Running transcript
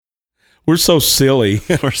We're so silly.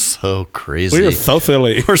 We're so crazy. We're so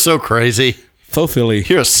silly. We're so crazy. So silly.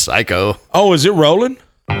 You're a psycho. Oh, is it rolling?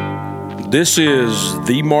 This is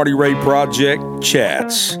the Marty Ray Project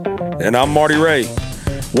Chats, and I'm Marty Ray,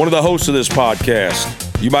 one of the hosts of this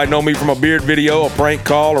podcast. You might know me from a beard video, a prank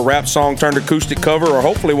call, a rap song turned acoustic cover, or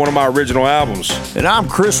hopefully one of my original albums. And I'm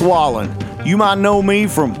Chris Wallen. You might know me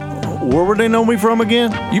from... Where would they know me from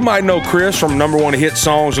again? You might know Chris from #1 hit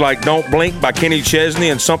songs like Don't Blink by Kenny Chesney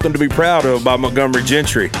and Something to Be Proud of by Montgomery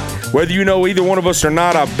Gentry. Whether you know either one of us or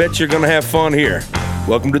not, I bet you're going to have fun here.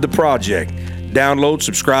 Welcome to the project. Download,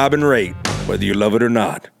 subscribe, and rate, whether you love it or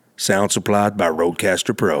not. Sound supplied by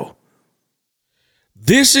Rodecaster Pro.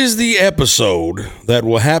 This is the episode that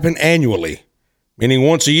will happen annually, meaning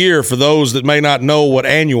once a year for those that may not know what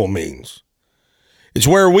annual means. It's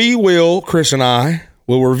where we will, Chris and I,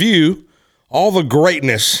 will review all the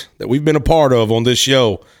greatness that we've been a part of on this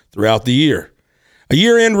show throughout the year. A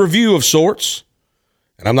year-end review of sorts,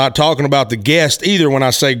 and I'm not talking about the guest either when I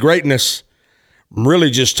say greatness. I'm really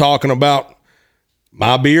just talking about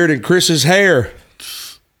my beard and Chris's hair.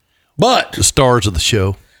 But the stars of the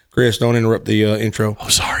show. Chris, don't interrupt the intro. Oh,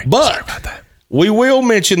 sorry. But sorry about that. We will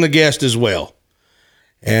mention the guest as well.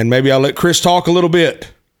 And maybe I'll let Chris talk a little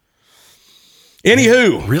bit.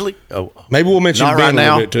 Anywho. Really? Oh, maybe we'll mention not Ben right a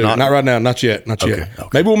little now? bit too. Not right now. Not yet. Not yet. Okay.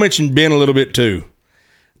 Maybe we'll mention Ben a little bit too.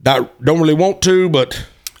 Don't really want to, but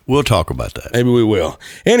we'll talk about that. Maybe we will.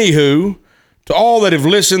 Anywho, to all that have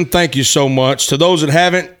listened, thank you so much. To those that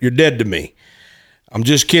haven't, you're dead to me. I'm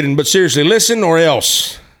just kidding. But seriously, listen or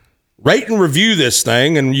else. Rate and review this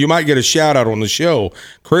thing, and you might get a shout-out on the show.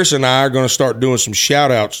 Chris and I are going to start doing some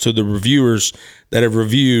shout-outs to the reviewers that have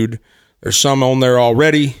reviewed. There's some on there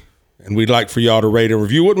already, and we'd like for y'all to rate and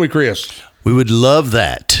review, wouldn't we, Chris? We would love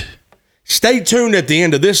that. Stay tuned at the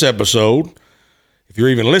end of this episode, if you're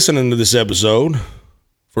even listening to this episode,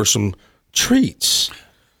 for some treats.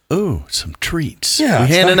 Oh, some treats. Yeah. We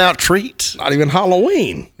handing out treats? Not even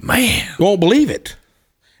Halloween. Man. You won't believe it.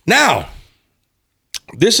 Now,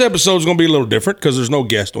 this episode is going to be a little different because there's no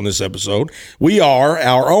guest on this episode. We are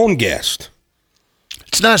our own guest.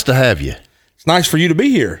 It's nice to have you. It's nice for you to be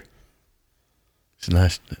here. It's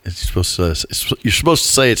nice. You're supposed to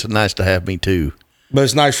say it's nice to have me too. But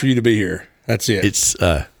it's nice for you to be here. That's it. It's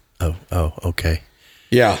okay.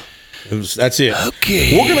 Yeah. That's it.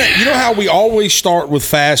 Okay. We're gonna. You know how we always start with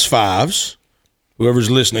fast fives.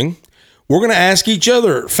 Whoever's listening, we're gonna ask each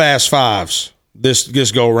other fast fives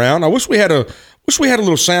this go around. I wish we had a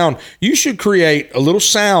little sound. You should create a little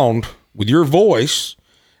sound with your voice.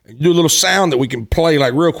 Do a little sound that we can play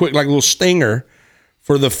like real quick, like a little stinger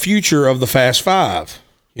for the future of the Fast Five.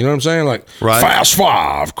 You know what I'm saying? Like right. Fast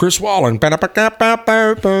Five, Chris Wallen. You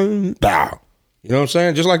know what I'm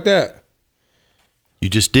saying? Just like that. You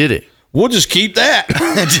just did it. We'll just keep that.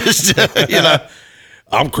 Just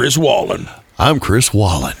I'm Chris Wallen. I'm Chris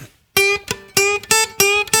Wallen.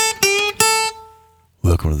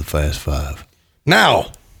 Welcome to the Fast Five.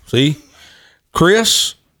 Now, see,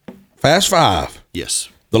 Chris, Fast Five. Yes.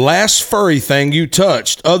 The last furry thing you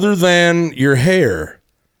touched other than your hair.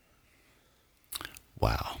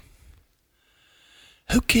 Wow.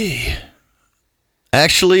 Okay.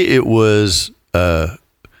 Actually, it was a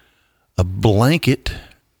blanket.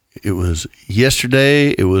 It was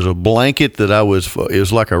yesterday. It was a blanket that it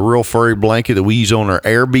was like a real furry blanket that we use on our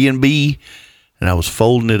Airbnb. And I was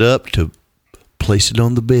folding it up to place it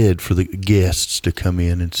on the bed for the guests to come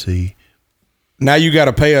in and see. Now you got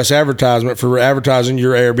to pay us advertisement for advertising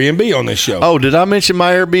your Airbnb on this show. Oh, did I mention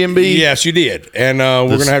my Airbnb? Yes, you did. And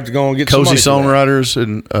we're going to have to go and get Cozy some money Songwriters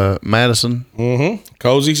in Madison. Mm-hmm.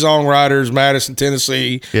 Cozy Songwriters, Madison,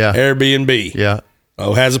 Tennessee. Yeah. Airbnb. Yeah.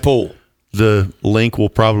 Oh, has a pool. The link will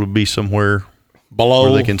probably be somewhere below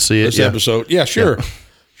where they can see it. This episode. Yeah, sure. Yeah.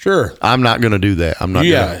 Sure. I'm not going to do that. I'm not.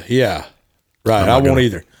 Yeah. Right. I won't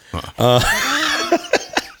either.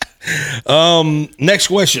 Next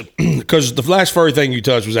question, because the last furry thing you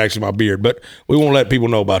touched was actually my beard, but we won't let people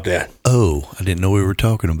know about that. Oh, I didn't know we were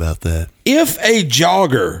talking about that. If a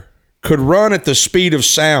jogger could run at the speed of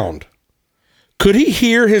sound, could he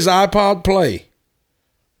hear his iPod play?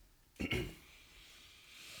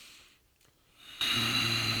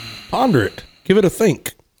 Ponder it. Give it a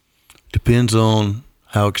think. Depends on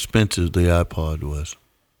how expensive the iPod was.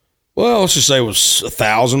 Well, let's just say it was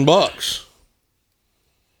 $1,000.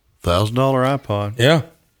 $1,000 iPod. Yeah.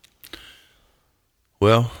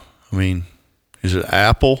 Well, I mean, is it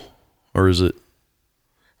Apple or is it?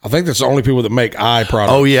 I think that's the only people that make products.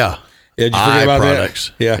 Oh yeah. Yeah, did you forget about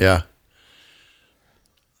products. That? Yeah.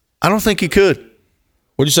 I don't think you could.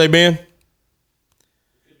 What'd you say, Ben? It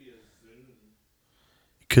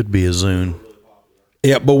could be a Zune.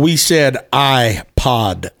 Yeah, but we said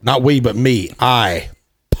iPod. Not we, but me.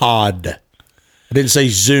 iPod. I didn't say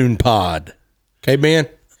Zune pod. Okay, Ben?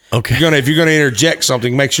 Okay. If you're gonna interject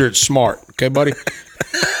something, make sure it's smart. Okay, buddy?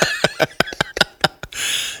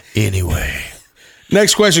 Anyway.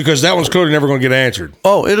 Next question, because that one's clearly never going to get answered.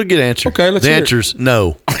 Oh, it'll get answered. Okay, let's The hear it. answer's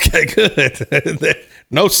no. Okay, good.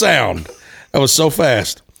 No sound. That was so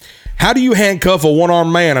fast. How do you handcuff a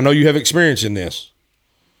one-armed man? I know you have experience in this.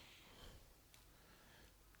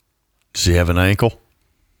 Does he have an ankle?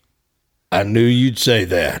 I knew you'd say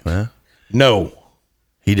that. Huh? No.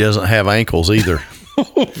 He doesn't have ankles either.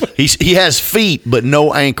 He has feet, but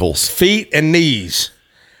no ankles. Feet and knees.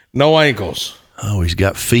 No ankles. Oh, he's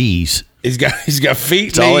got fees. He's got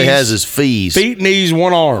feet, That's all he has is fees. Feet, knees,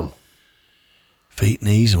 one arm. Feet,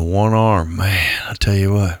 knees, and one arm. Man, I tell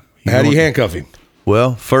you what. How do you handcuff him?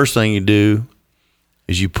 Well, first thing you do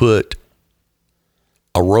is you put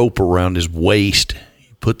a rope around his waist.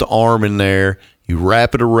 You put the arm in there. You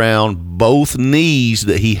wrap it around both knees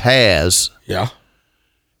that he has. Yeah.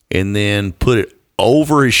 And then put it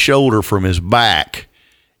over his shoulder from his back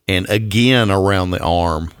and again around the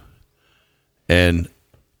arm. And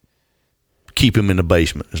keep him in the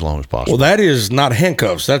basement as long as possible. Well, that is not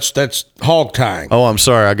handcuffs. That's hog tying. Oh, I'm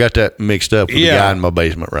sorry. I got that mixed up with the guy in my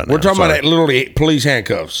basement right now. We're talking about literally police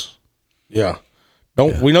handcuffs. Yeah.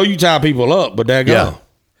 We know you tie people up, but daggone. Yeah,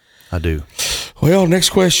 I do. Well, next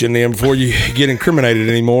question then before you get incriminated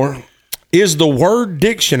anymore. Is the word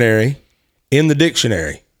dictionary in the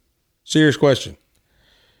dictionary? Serious question.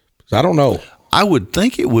 I don't know. I would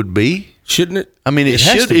think it would be. Shouldn't it? I mean, it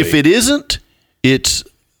should. If it isn't, it's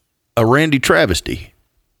a Randy travesty.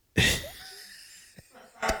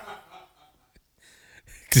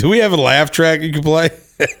 Do we have a laugh track you can play?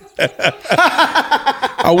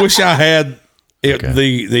 I wish I had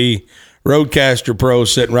the Roadcaster Pro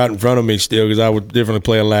sitting right in front of me still, because I would definitely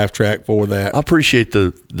play a laugh track for that. I appreciate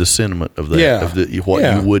the sentiment of that. Yeah. Of what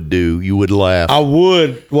you would do. You would laugh. I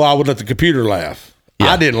would let the computer laugh. Yeah.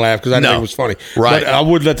 I didn't laugh because I didn't think it was funny. Right. But I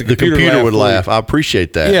would let the computer laugh. Would laugh. I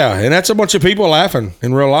appreciate that. Yeah, and that's a bunch of people laughing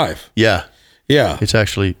in real life. Yeah. Yeah.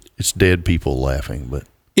 It's dead people laughing, but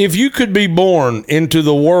if you could be born into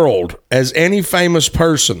the world as any famous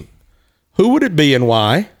person, who would it be and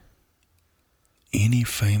why? Any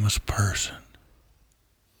famous person.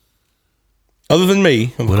 Other than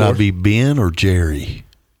me, of would course. I be Ben or Jerry?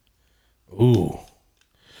 Ooh.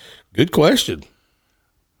 Good question.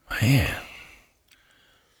 Man.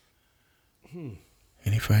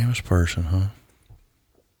 Any famous person, huh?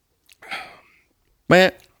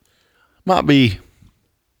 Man, might be.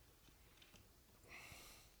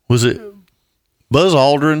 Was it Buzz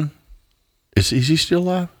Aldrin? Is he still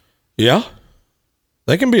alive? Yeah.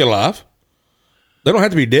 They can be alive. They don't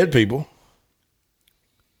have to be dead people.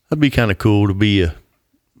 That'd be kind of cool to be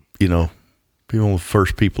be one of the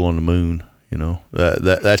first people on the moon.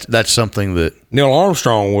 That's something that Neil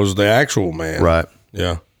Armstrong was the actual man. Right.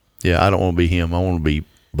 Yeah. Yeah, I don't want to be him. I want to be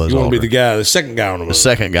Buzz Aldrin. You want to be the second guy on the moon. The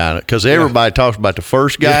second guy, because everybody talks about the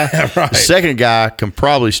first guy. Yeah, right. The second guy can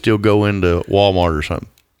probably still go into Walmart or something.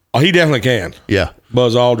 Oh, he definitely can. Yeah.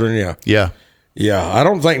 Buzz Aldrin, yeah. Yeah. Yeah, I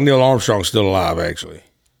don't think Neil Armstrong's still alive, actually.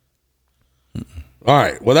 All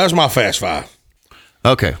right, well, that's my Fast Five.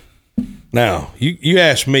 Okay. Now, you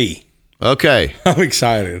asked me. Okay. I'm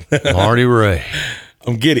excited. Marty Ray.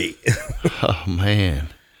 I'm giddy. Oh, man.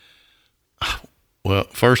 Well,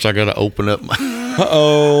 first I got to open up my...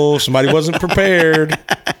 Uh-oh, somebody wasn't prepared.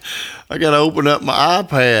 I got to open up my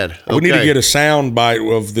iPad. Okay. We need to get a sound bite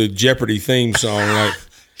of the Jeopardy theme song, like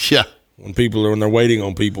yeah, when they're waiting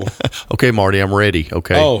on people. Okay, Marty, I'm ready.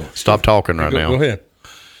 Okay. Oh, stop talking right now. Go ahead.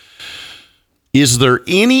 Is there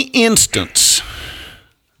any instance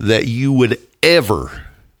that you would ever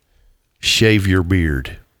shave your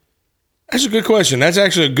beard? That's a good question. That's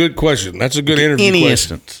actually a good question. That's a good interview any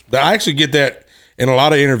question. Instance. I actually get that in a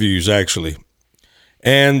lot of interviews, actually.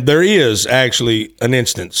 And there is actually an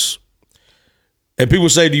instance. And people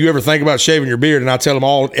say, do you ever think about shaving your beard? And I tell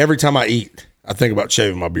them every time I eat, I think about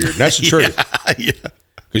shaving my beard. And that's the truth. Yeah.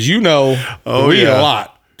 Because we eat a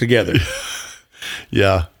lot together.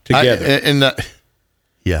 Yeah. Together.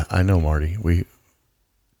 Yeah, I know, Marty. We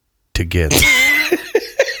together.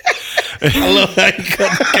 I love how you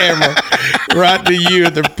cut the camera right to you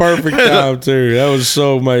at the perfect time too. That was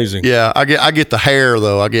so amazing. Yeah, I get the hair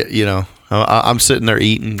though. I get I'm sitting there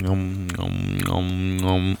eating,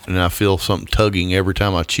 and I feel something tugging every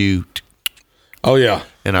time I chew. Oh yeah,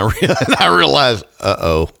 and I realize,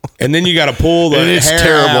 and then you got to pull the. And it's hair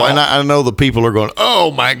terrible, out. and I know the people are going, "Oh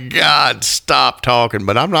my God, stop talking!"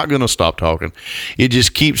 But I'm not going to stop talking. It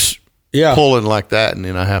just keeps pulling like that, and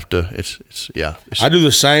then I have to. I do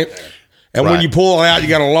the same. And when you pull it out, you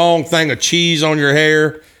got a long thing of cheese on your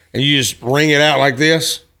hair, and you just wring it out like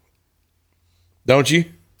this. Don't you?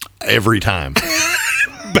 Every time.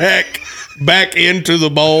 back into the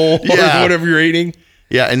bowl or whatever you're eating.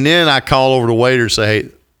 Yeah, and then I call over the waiter and say, hey,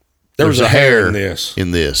 there was a hair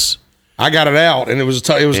in this. I got it out, and it was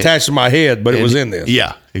attached to my head, but it was in this.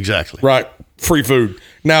 Yeah, exactly. Right. Free food.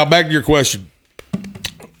 Now, back to your question.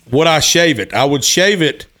 Would I shave it? I would shave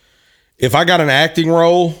it if I got an acting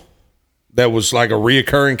role that was like a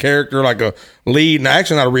reoccurring character, like a lead,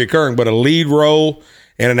 actually not a reoccurring, but a lead role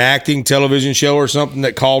in an acting television show or something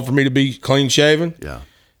that called for me to be clean shaven. Yeah.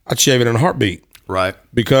 I'd shave it in a heartbeat. Right.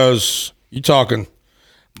 Because you're talking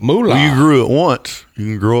moolah. Well, you grew it once. You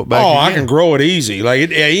can grow it back again. I can grow it easy. Like,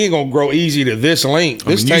 it ain't going to grow easy to this length.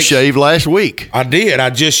 You shaved last week. I did. I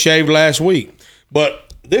just shaved last week.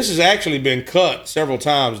 But this has actually been cut several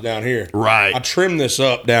times down here. Right. I trimmed this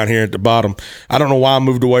up down here at the bottom. I don't know why I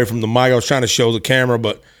moved away from the mic. I was trying to show the camera,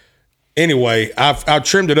 but anyway, I've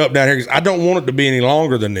trimmed it up down here because I don't want it to be any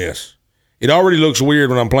longer than this. It already looks weird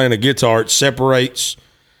when I'm playing the guitar. It separates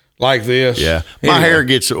like this. Yeah. My hair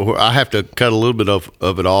I have to cut a little bit of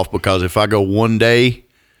it off because if I go one day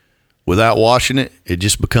without washing it, it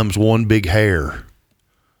just becomes one big hair.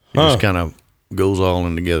 It just kind of goes all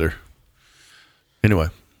in together. Anyway,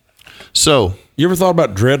 so you ever thought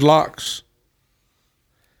about dreadlocks?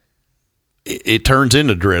 It turns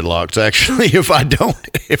into dreadlocks actually if I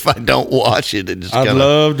don't wash it. I'd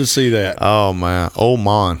love to see that. Oh man! Oh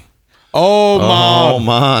man! Oh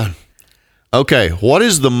man! Okay, what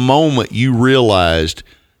is the moment you realized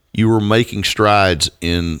you were making strides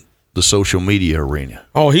in the social media arena?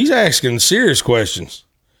 Oh, he's asking serious questions.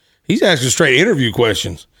 He's asking straight interview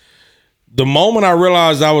questions. The moment I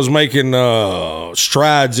realized I was making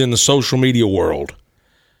strides in the social media world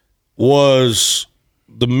was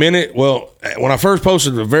the minute, when I first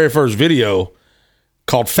posted the very first video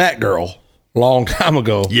called Fat Girl a long time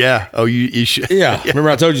ago. Yeah. Oh, you should. Yeah.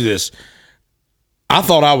 Remember I told you this. I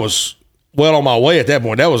thought I was well on my way at that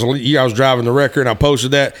point. That was a year I was driving the record, and I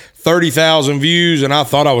posted that 30,000 views, and I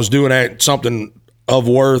thought I was doing something of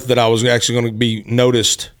worth that I was actually going to be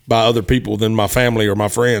noticed by other people than my family or my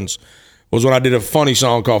friends. Was when I did a funny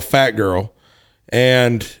song called Fat Girl,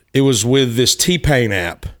 and it was with this T-Pain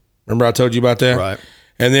app. Remember I told you about that? Right.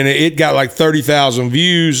 And then it got like 30,000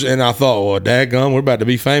 views, and I thought, well, dadgum, we're about to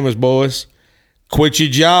be famous, boys. Quit your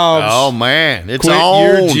jobs. Oh, man. It's Quit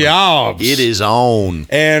on. your jobs. It is on.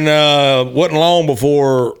 And wasn't long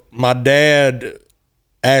before my dad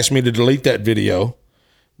asked me to delete that video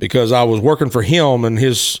because I was working for him, and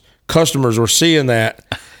his customers were seeing that.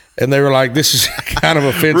 And they were like, this is kind of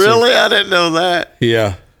offensive. Really? I didn't know that.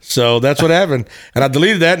 Yeah. So that's what happened. And I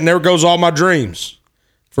deleted that, and there goes all my dreams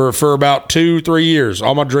for about 2-3 years.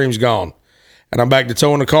 All my dreams gone. And I'm back to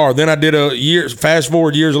towing the car. Then I did fast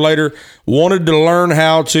forward years later, wanted to learn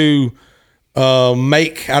how to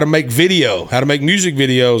make video, how to make music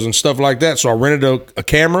videos and stuff like that. So I rented a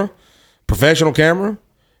camera, professional camera.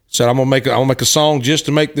 Said I'm gonna make a song just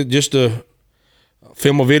to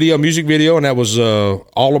film a video, music video, and that was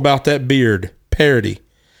all about that beard parody.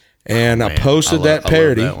 And I posted that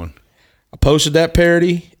parody. I posted that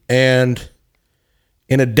parody, and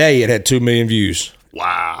in a day it had 2 million views.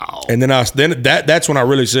 Wow. And then that's when I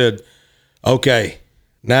really said, okay,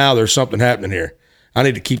 now there's something happening here. I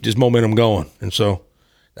need to keep this momentum going. And so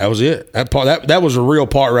that was it. That was a real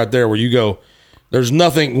part right there where you go, there's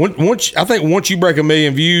nothing. I think once you break 1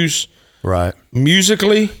 million views, right,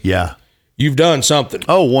 musically, yeah, you've done something.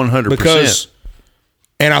 Oh, 100%.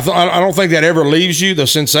 And I don't think that ever leaves you, the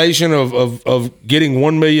sensation of getting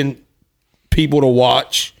 1 million people to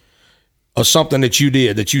watch something that you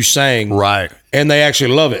did, that you sang, right, and they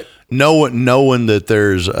actually love it. Knowing that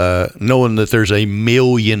there's 1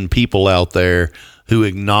 million people out there who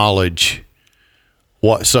acknowledge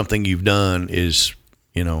what something you've done is,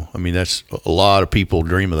 that's a lot of people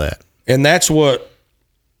dream of that. And that's what,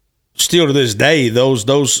 still to this day,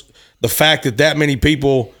 the fact that many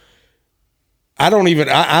people, I don't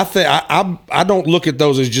look at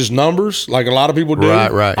those as just numbers like a lot of people do.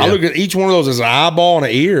 Right. I look at each one of those as an eyeball and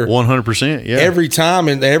an ear. 100%. Yeah. Every time,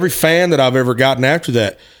 and every fan that I've ever gotten after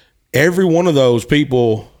that, every one of those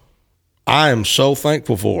people, I am so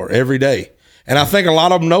thankful for every day. And I think a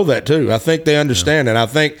lot of them know that too. I think they understand it. I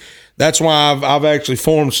think that's why I've actually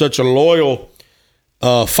formed such a loyal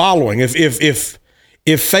following. If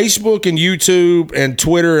Facebook and YouTube and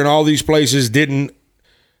Twitter and all these places didn't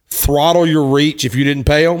throttle your reach, if you didn't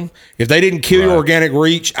pay them, if they didn't kill your organic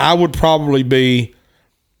reach, I would probably be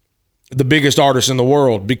the biggest artists in the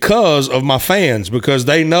world because of my fans, because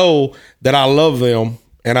they know that I love them.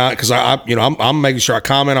 And I'm making sure I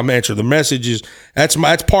comment, I'm answering the messages. That's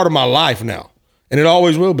part of my life now, and it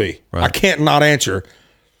always will be. Right. I can't not answer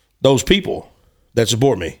those people that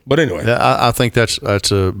support me. But anyway, I think that's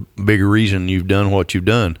a big reason you've done what you've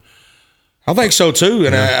done. I think so too,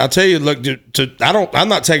 and I'll tell you, look, I'm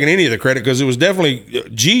not taking any of the credit because it was definitely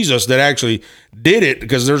Jesus that actually did it.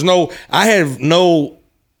 Because I have no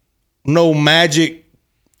magic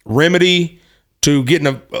remedy to getting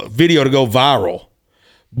a video to go viral.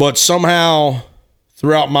 But somehow,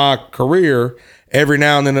 throughout my career, every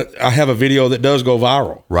now and then I have a video that does go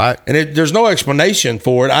viral. Right. And there's no explanation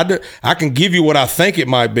for it. I can give you what I think it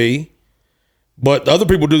might be, but other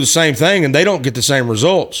people do the same thing, and they don't get the same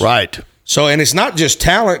results. Right. So, and it's not just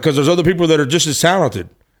talent, because there's other people that are just as talented.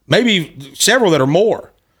 Maybe several that are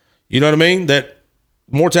more. You know what I mean? That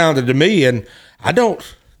more talented than me, and they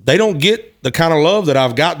don't get the kind of love that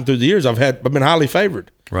I've gotten through the years. I've been highly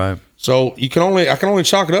favored. Right. So I can only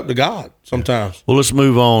chalk it up to God sometimes. Well, let's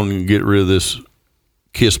move on and get rid of this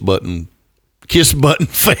kiss button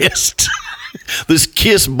fest. This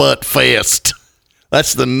kiss butt fest.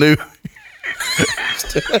 That's the new.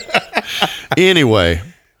 Anyway,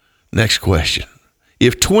 next question.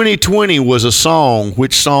 If 2020 was a song,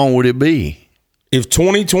 which song would it be? If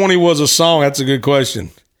 2020 was a song, that's a good question.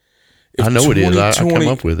 I know it is. I come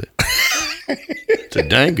up with it. It's a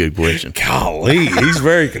dang good question. Golly, he's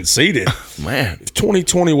very conceited. Man. If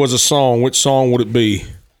 2020 was a song, which song would it be?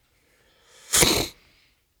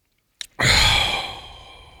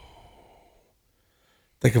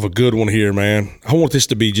 Think of a good one here, man. I want this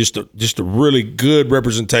to be just a really good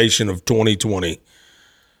representation of 2020.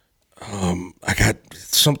 I got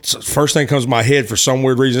first thing comes to my head for some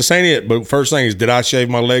weird reason. This ain't it, but first thing is, did I shave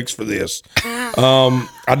my legs for this?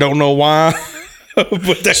 I don't know why.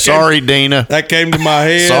 But sorry, Deana. That came to my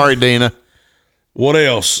head. Sorry, Deana. What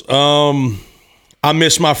else? I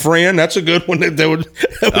Miss My Friend. That's a good one. That would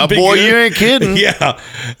be boy, good. You ain't kidding. Yeah.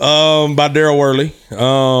 By Darryl Worley.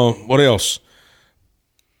 What else?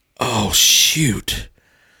 Oh, shoot.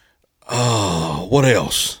 What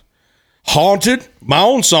else? Haunted. My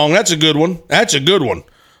own song. That's a good one.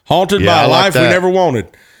 Haunted by a life we never wanted.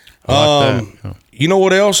 You know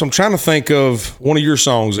what else? I'm trying to think of one of your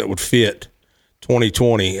songs that would fit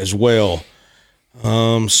 2020 as well.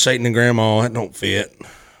 Satan and Grandma, that don't fit.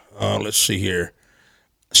 Let's see here.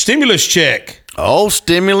 Stimulus Check. Oh,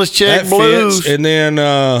 Stimulus Check that blues. Fits. And then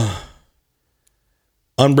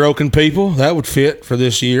Unbroken People, that would fit for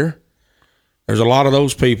this year. There's a lot of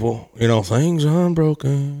those people. Things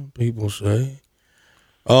unbroken, people say.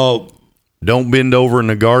 Don't bend over in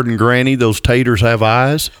the garden, Granny. Those taters have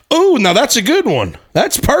eyes. Oh, now that's a good one.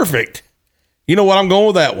 That's perfect. You know what? I'm going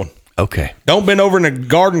with that one. Okay. Don't bend over in the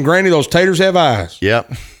garden, Granny. Those taters have eyes.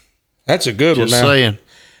 Yep. That's a good Just one. Now, saying.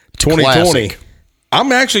 2020. Classic. I'm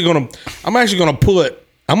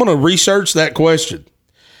gonna research that question,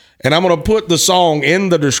 and I'm gonna put the song in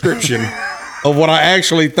the description of what I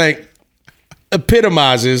actually think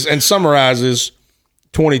epitomizes and summarizes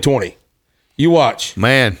 2020. You watch.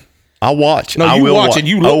 Man, I'll watch. No, you watch and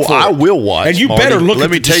you look for it. I will watch. And you Marty. better look Let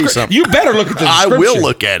at me the tell you something. You better look at the description. I will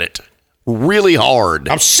look at it really hard.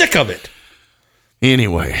 I'm sick of it.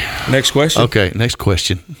 Anyway. Next question. Okay, next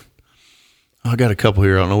question. I got a couple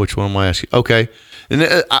here. I don't know which one I'm going to ask you. Okay.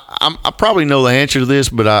 And I probably know the answer to this,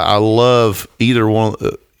 but I love either one,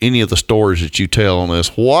 any of the stories that you tell on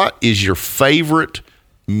this. What is your favorite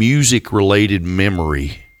music-related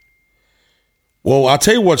memory? Well, I'll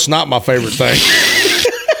tell you what's not my favorite thing.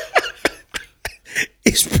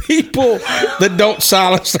 It's people that don't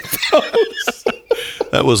silence their phones.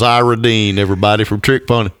 That was Ira Dean, everybody, from Trick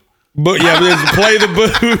Pony. But yeah, play the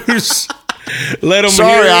booze. Let them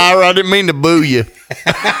Sorry, hear. Ira, I didn't mean to boo you.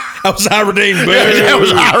 That was Ira Dean. Boo. That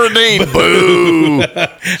was Ira Dean. Boo.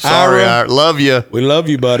 Sorry, Ira. Love you. We love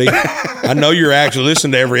you, buddy. I know you're actually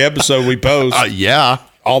listening to every episode we post. Yeah.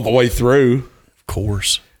 All the way through. Of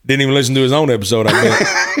course. Didn't even listen to his own episode, I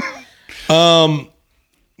bet.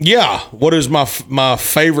 Yeah. What is my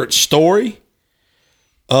favorite story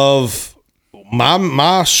of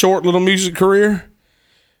my short little music career?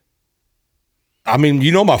 I mean,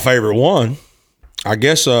 my favorite one. I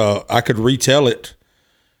guess I could retell it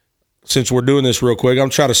since we're doing this real quick. I'm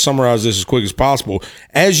trying to summarize this as quick as possible.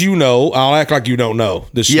 As you know, I'll act like you don't know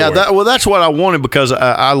this story. Yeah, that's what I wanted because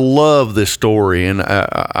I love this story, and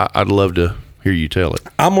I'd love to hear you tell it.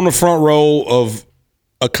 I'm on the front row of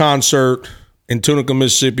a concert in Tunica,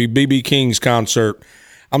 Mississippi, B.B. King's concert.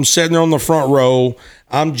 I'm sitting there on the front row.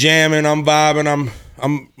 I'm jamming. I'm vibing.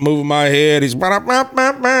 I'm moving my head. He's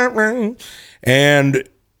and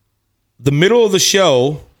the middle of the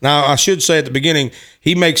show, now I should say at the beginning,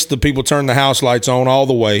 he makes the people turn the house lights on all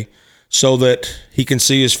the way so that he can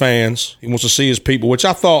see his fans. He wants to see his people, which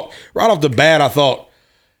I thought, right off the bat, I thought,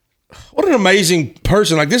 what an amazing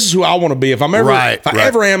person. Like, this is who I want to be. If I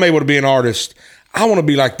ever am able to be an artist, I want to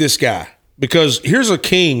be like this guy. Because here's a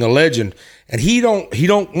king, a legend, and he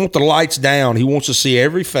don't want the lights down. He wants to see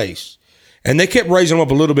every face. And they kept raising him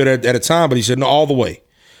up a little bit at a time, but he said, no, all the way.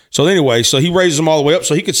 So anyway, so he raises them all the way up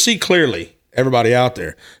so he could see clearly everybody out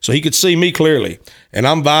there. So he could see me clearly. And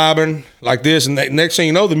I'm vibing like this. And next thing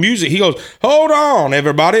you know, the music, he goes, hold on,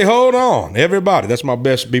 everybody, hold on, everybody. That's my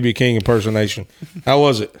best B.B. King impersonation. How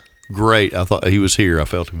was it? Great. I thought he was here. I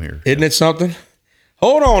felt him here. Isn't it something?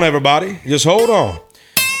 Hold on, everybody. Just hold on.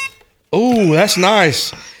 Ooh, that's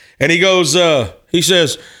nice. And he goes, he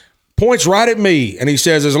says, points right at me. And he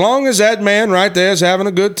says, as long as that man right there is having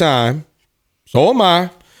a good time, so am I.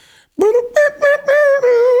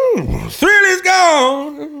 Thrill is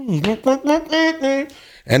gone.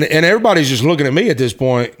 And everybody's just looking at me at this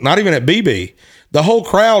point, not even at BB. The whole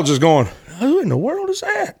crowd's just going, who in the world is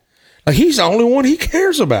that? Like, he's the only one he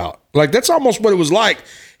cares about. Like, that's almost what it was like.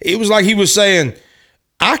 It was like he was saying,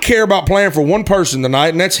 I care about playing for one person tonight,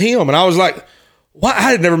 and that's him. And I was like, what? I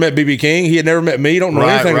had never met BB King. He had never met me. Don't know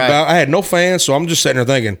anything about it. I had no fans, so I'm just sitting there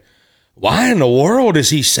thinking, why in the world is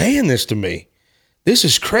he saying this to me? This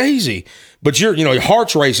is crazy. But your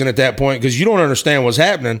heart's racing at that point because you don't understand what's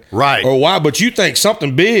happening. Right. Or why, but you think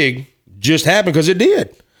something big just happened because it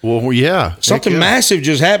did. Well, yeah. Something massive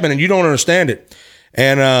just happened and you don't understand it.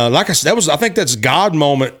 And like I said, I think that's God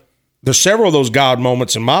moment. There's several of those God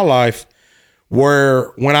moments in my life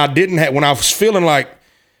where when I was feeling like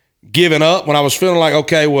giving up, when I was feeling like,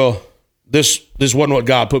 okay, well, this wasn't what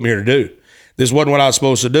God put me here to do. This wasn't what I was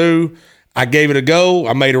supposed to do. I gave it a go.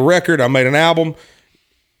 I made a record. I made an album.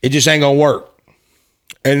 It just ain't going to work.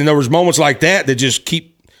 And then there was moments like that just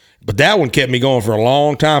but that one kept me going for a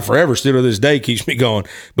long time, forever. Still to this day keeps me going.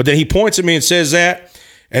 But then he points at me and says that,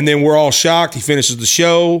 and then we're all shocked. He finishes the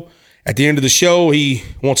show. At the end of the show, he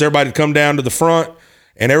wants everybody to come down to the front,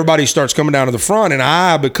 and everybody starts coming down to the front.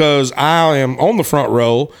 And because I am on the front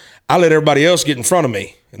row, I let everybody else get in front of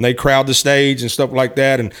me, and they crowd the stage and stuff like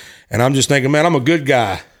that. And I'm just thinking, man, I'm a good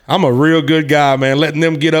guy. I'm a real good guy, man, letting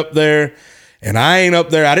them get up there. And I ain't up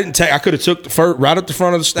there. I could have took the first right up the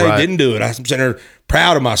front of the stage. Right. Didn't do it. I'm sitting there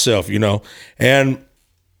proud of myself, And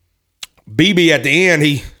BB at the end,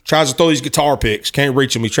 he tries to throw these guitar picks. Can't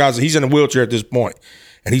reach him. He's in a wheelchair at this point.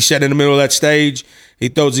 And he's sitting in the middle of that stage. He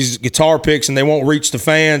throws these guitar picks and they won't reach the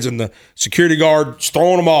fans. And the security guard's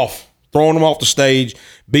throwing them off the stage.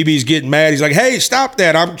 BB's getting mad. He's like, hey, stop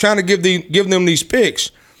that. I'm trying to give them these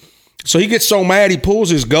picks. So he gets so mad, he pulls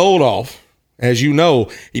his gold off. As you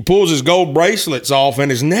know, he pulls his gold bracelets off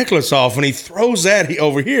and his necklace off, and he throws it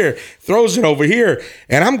over here.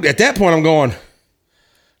 And at that point, I'm going,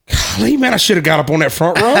 golly, man, I should have got up on that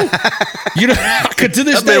front row. I could to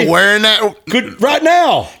this I've day. Been wearing that. Right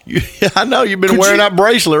now. I know, you've been wearing that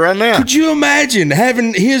bracelet right now. Could you imagine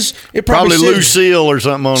having it probably Lucille or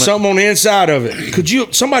something on it. Something on the inside of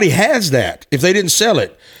it. Somebody has that if they didn't sell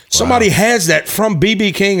it. Somebody has that from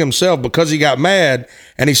B.B. King himself because he got mad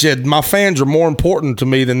and he said, my fans are more important to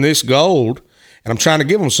me than this gold, and I'm trying to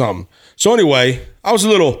give them something. So anyway, I was a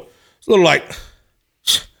little like,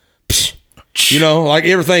 like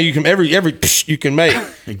everything you can, every you can make.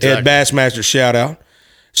 Exactly. Ed Bassmaster shout out.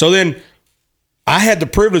 So then I had the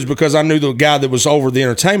privilege because I knew the guy that was over the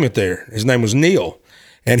entertainment there. His name was Neil,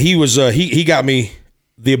 and he was he got me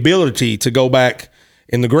the ability to go back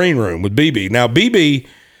in the green room with BB. Now BB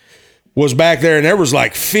was back there, and there was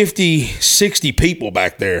like 50, 60 people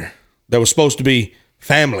back there that was supposed to be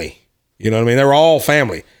family. You know what I mean? They were all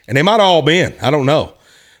family, and they might have all been. I don't know.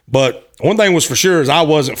 But one thing was for sure is I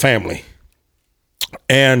wasn't family.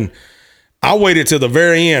 And I waited till the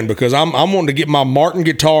very end because I'm wanting to get my Martin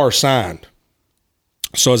guitar signed.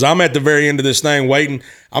 So as I'm at the very end of this thing waiting,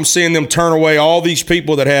 I'm seeing them turn away all these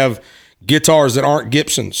people that have guitars that aren't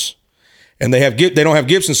Gibsons. And they don't have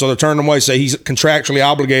Gibson, so they're turning them away, say he's contractually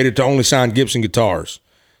obligated to only sign Gibson guitars.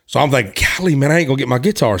 So I'm thinking, golly, man, I ain't going to get my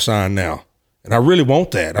guitar signed now. And I really want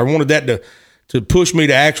that. I wanted that to push me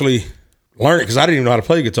to actually learn it because I didn't even know how to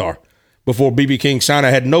play guitar. Before B.B. King signed, I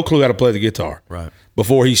had no clue how to play the guitar. Right.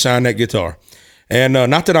 Before he signed that guitar. And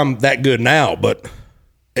not that I'm that good now, but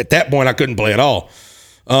at that point I couldn't play at all.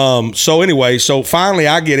 So finally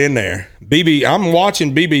I get in there. I'm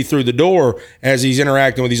watching BB through the door as he's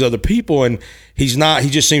interacting with these other people, and he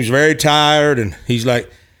just seems very tired, and he's like,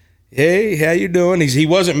 hey, how you doing? He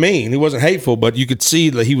wasn't mean, he wasn't hateful, but you could see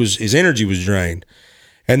that his energy was drained.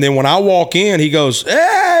 And then when I walk in, he goes,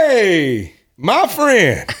 hey, my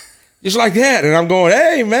friend, Just like that. And I'm going,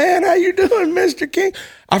 hey, man, how you doing, Mr. King?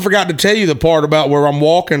 I forgot to tell you the part about where I'm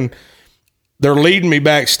walking. They're leading me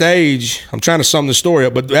backstage. I'm trying to sum the story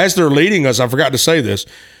up, but as they're leading us, I forgot to say this.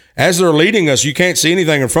 As they're leading us, you can't see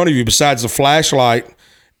anything in front of you besides the flashlight,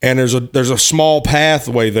 and there's a small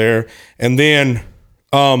pathway there. And then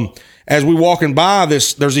as we walking by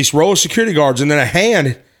this, there's these row of security guards, and then a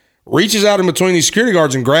hand reaches out in between these security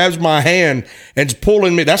guards and grabs my hand and is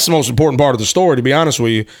pulling me. That's the most important part of the story, to be honest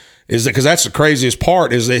with you, is that because that's the craziest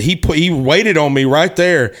part, is that he waited on me right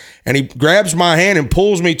there, and he grabs my hand and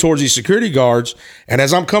pulls me towards these security guards. And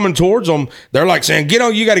as I'm coming towards them, they're like saying, "Get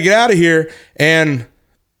on, you got to get out of here." And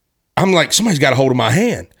I'm like, somebody's got a hold of my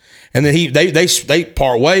hand. And then they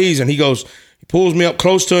part ways, and he pulls me up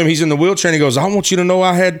close to him. He's in the wheelchair, and he goes, "I want you to know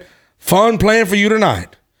I had fun playing for you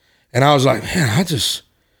tonight." And I was like, man,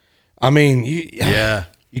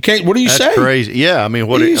 you can't. What do you say? That's crazy. Yeah, I mean,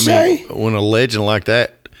 what do you say? When a legend like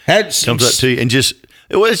that comes up to you, and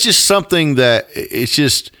it's just something that it's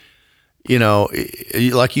just,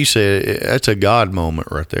 like you said, that's a God moment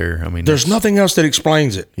right there. I mean, there's nothing else that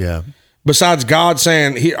explains it. Yeah. Besides God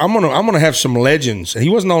saying, "Here, I'm gonna have some legends," and he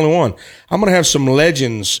wasn't the only one. I'm gonna have some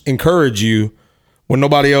legends encourage you when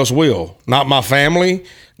nobody else will. Not my family,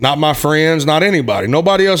 not my friends, not anybody.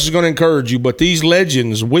 Nobody else is going to encourage you, but these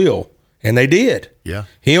legends will, and they did. Yeah.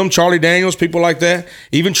 Him, Charlie Daniels, people like that.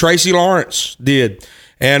 Even Tracy Lawrence did.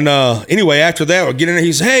 And anyway, after that, I get in there.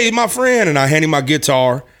 He says, "Hey, my friend," and I hand him my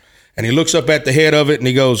guitar, and he looks up at the head of it, and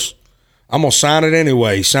he goes, "I'm gonna sign it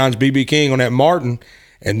anyway." He signs B.B. King on that Martin.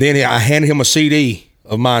 And then I handed him a CD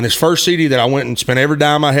of mine, his first CD that I went and spent every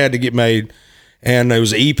dime I had to get made, and it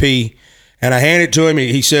was an EP. And I handed it to him.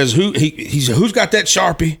 He says, he said, "Who's got that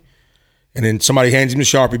Sharpie?" And then somebody hands him the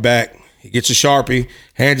Sharpie back. He gets a Sharpie,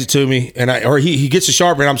 hands it to me, and he gets a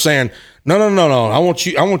Sharpie, and I'm saying, "No. I want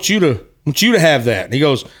you to have that." And he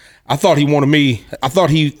goes, I thought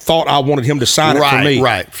he thought I wanted him to sign it for me.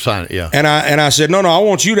 Right, sign it, yeah. And I said, "No, I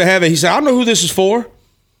want you to have it." He said, "I know who this is for."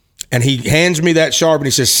 And he hands me that Sharpie and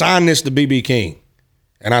he says, "Sign this to B.B. King."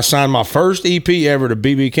 And I signed my first EP ever to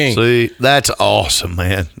B.B. King. See, that's awesome,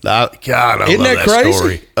 man. I Isn't love that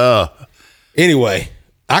crazy? Story. Anyway,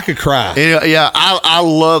 I could cry. Yeah, I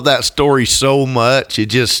love that story so much. It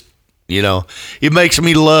just, it makes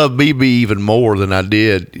me love BB even more than I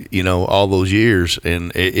did, all those years.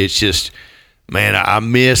 And it's just, man, I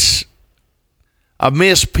miss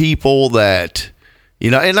people that,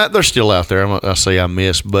 and they're still out there. I'm not going to say I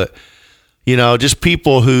miss, but, just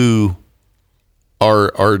people who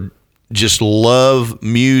are just love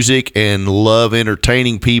music and love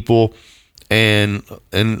entertaining people. And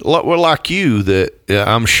like you, that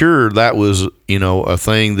I'm sure that was, a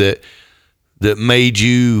thing that made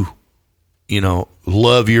you,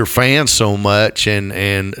 love your fans so much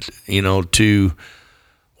and to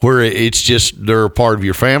where it's just they're a part of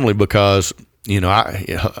your family because,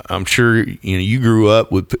 I'm sure, you grew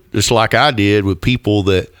up with, just like I did, with people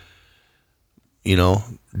that,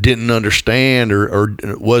 didn't understand or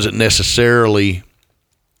wasn't necessarily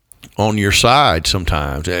on your side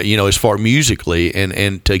sometimes, as far musically,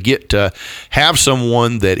 and to get to have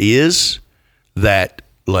someone that is that,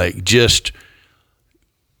 like, just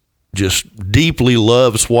deeply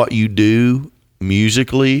loves what you do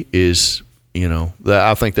musically is, that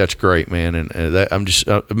I think that's great, man. And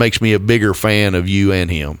that it makes me a bigger fan of you and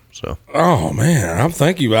him. So, oh man,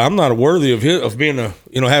 thank you. I'm not worthy of being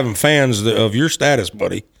having fans of your status,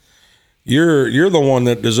 buddy. You're the one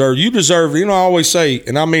that deserves. You deserve. I always say,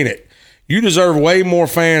 and I mean it. You deserve way more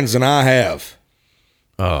fans than I have.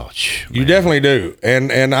 Oh, you definitely do. And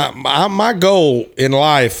my goal in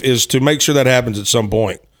life is to make sure that happens at some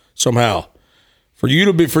point, somehow. For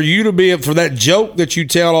that joke that you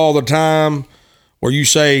tell all the time, where you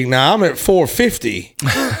say, "Now I'm at 450,"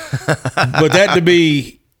 but that to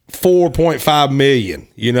be 4.5 million,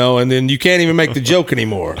 and then you can't even make the joke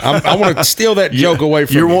anymore. I want to steal that joke away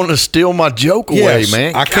from you. You're wanting to steal my joke away,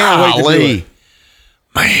 man. I can't wait to do it.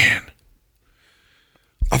 Man.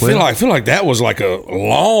 I feel like that was like a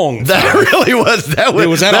long. That really was. That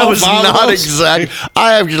was not exact.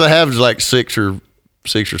 I actually have like six or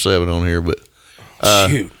seven on here, but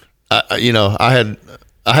shoot.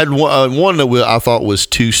 I had one that I thought was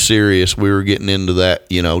too serious. We were getting into that,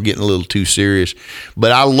 getting a little too serious.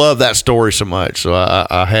 But I love that story so much, so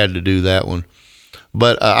I had to do that one.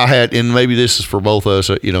 But I had, and maybe this is for both of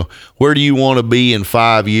us. Where do you want to be in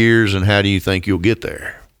 5 years, and how do you think you'll get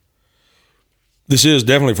there? This is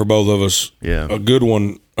definitely for both of us. Yeah, a good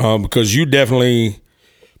one because you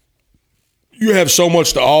have so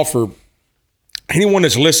much to offer. Anyone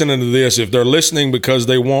that's listening to this, if they're listening because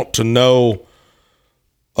they want to know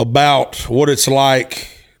about what it's like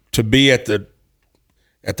to be at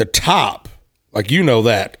the top. Like, you know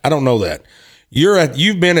that. I don't know that.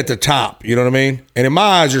 You've been at the top, you know what I mean? And in my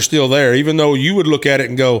eyes, you're still there, even though you would look at it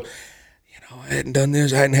and go, I hadn't done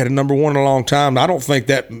this. I hadn't had a number one in a long time. I don't think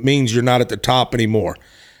that means you're not at the top anymore.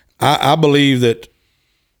 I believe that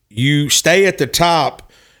you stay at the top.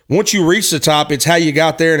 Once you reach the top, it's how you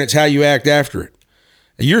got there and it's how you act after it.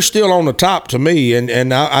 You're still on the top to me,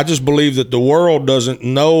 and I just believe that the world doesn't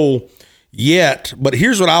know yet. But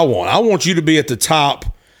here's what I want. I want you to be at the top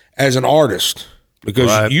as an artist,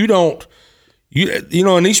 because you don't – you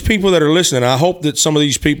know, and these people that are listening, I hope that some of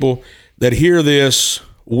these people that hear this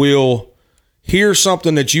will hear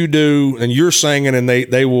something that you do and you're singing, and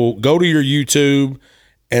they will go to your YouTube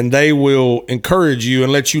and they will encourage you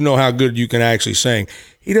and let you know how good you can actually sing.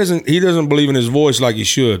 He doesn't believe in his voice like he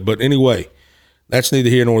should, but anyway, that's neither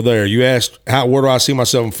here nor there. You asked, where do I see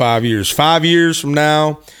myself in 5 years? 5 years from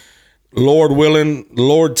now, Lord willing, the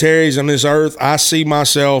Lord tarries on this earth, I see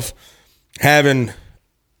myself having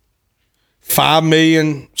 5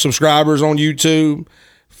 million subscribers on YouTube,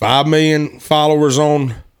 5 million followers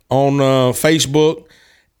on Facebook,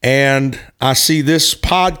 and I see this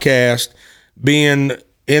podcast being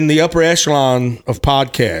in the upper echelon of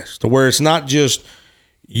podcasts, to where it's not just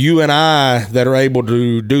you and I that are able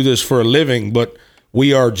to do this for a living, but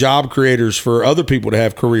we are job creators for other people to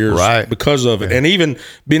have careers because of it. And even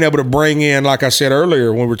being able to bring in, like I said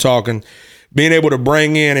earlier when we were talking, being able to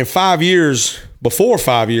bring in 5 years, before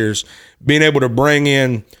 5 years, being able to bring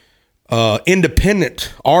in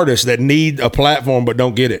independent artists that need a platform but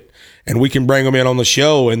don't get it. And we can bring them in on the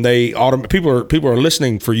show, and people are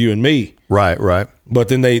listening for you and me. Right. But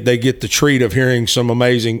then they get the treat of hearing some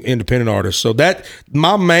amazing independent artists. So that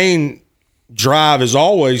my main drive is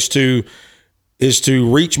always to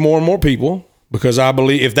reach more and more people, because I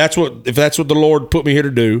believe if that's what the Lord put me here to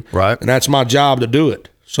do, right, and that's my job to do it.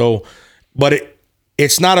 So, but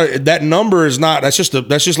it's not that number is not, that's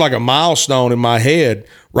just like a milestone in my head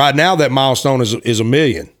right now. That milestone is 1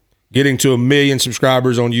 million. Getting to 1 million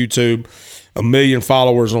subscribers on YouTube, 1 million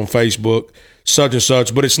followers on Facebook, such and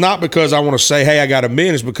such. But it's not because I want to say, hey, I got 1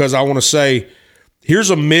 million. It's because I want to say, here's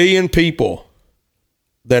 1 million people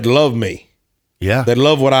that love me. Yeah. That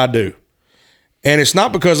love what I do. And it's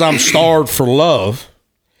not because I'm starved for love.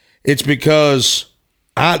 It's because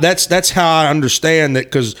that's how I understand that,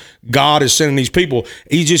 because God is sending these people.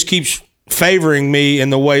 He just keeps favoring me in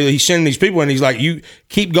the way that he's sending these people, and he's like, you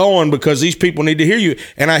keep going because these people need to hear you.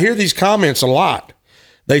 And I hear these comments a lot.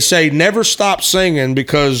 They say, never stop singing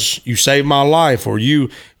because you saved my life, or your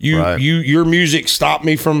music stopped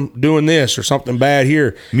me from doing this, or something bad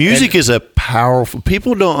here. Music is a powerful,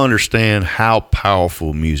 people don't understand how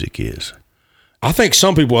powerful music is. I think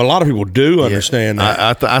a lot of people do understand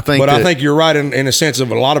that. I think you're right in a sense of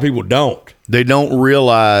a lot of people don't. They don't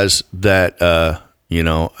realize that,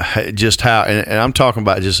 just how, and I'm talking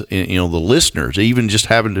about just, the listeners, even just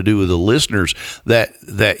having to do with the listeners, that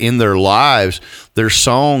in their lives, there's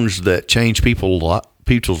songs that change people's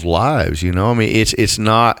lives. I mean, it's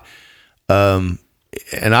not, and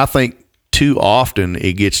I think too often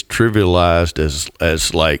it gets trivialized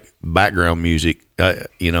as like background music, but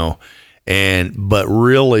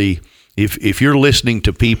really, if you're listening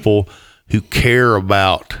to people who care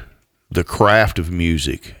about the craft of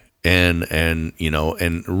music, and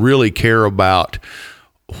really care about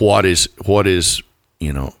what is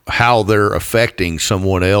how they're affecting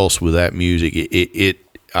someone else with that music,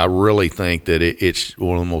 I really think that it's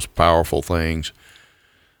one of the most powerful things.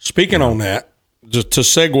 Speaking on that, just to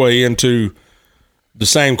segue into the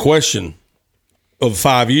same question of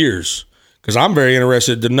 5 years, because I'm very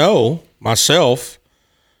interested to know myself,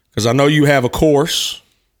 because I know you have a course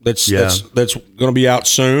that's going to be out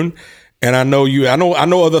soon. And I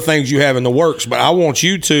know other things you have in the works, but I want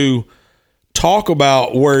you to talk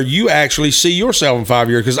about where you actually see yourself in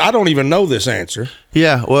 5 years, because I don't even know this answer.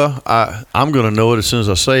 Yeah, well, I'm going to know it as soon as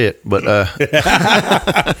I say it, but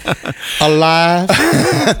alive.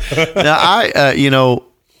 Now,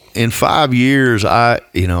 in 5 years, I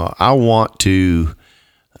want to,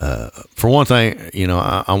 for one thing,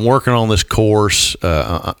 I'm working on this course.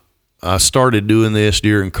 I started doing this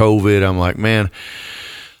during COVID. I'm like, man,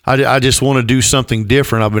 I just want to do something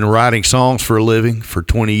different. I've been writing songs for a living for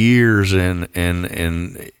 20 years, and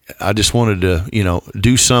I just wanted to,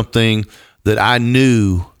 do something that I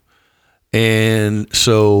knew. And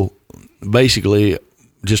so basically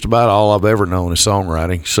just about all I've ever known is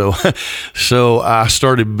songwriting. So I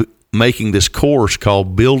started making this course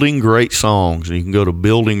called Building Great Songs, and you can go to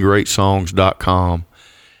buildinggreatsongs.com.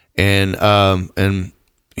 And I'm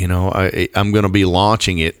going to be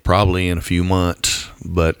launching it probably in a few months.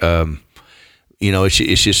 But,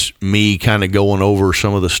 it's just me kind of going over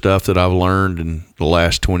some of the stuff that I've learned in the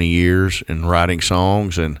last 20 years and writing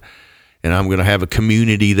songs, and I'm going to have a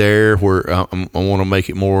community there where I want to make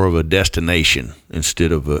it more of a destination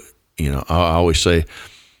instead of a, I always say,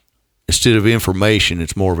 instead of information,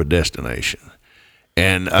 it's more of a destination.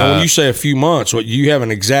 And now, when you say a few months, what, you have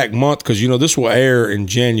an exact month? Because this will air in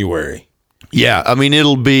January. Yeah, I mean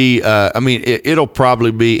it'll be. It'll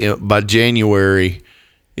probably be by January.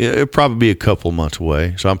 It'll probably be a couple months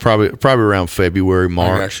away. So I'm probably around February,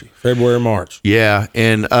 March. I got you. February, March. Yeah,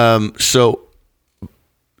 and so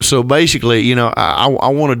basically, I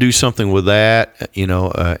want to do something with that,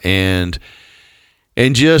 and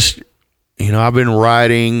just, I've been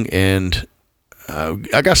writing, and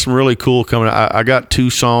I got some really cool coming. I got 2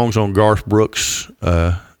 songs on Garth Brooks'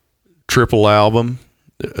 triple album.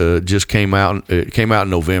 Just came out. It came out in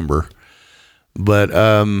November, but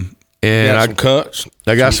and some cuts.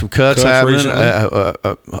 I got some cuts happening.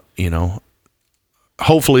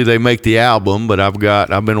 Hopefully they make the album. But I've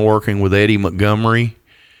been working with Eddie Montgomery,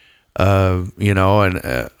 and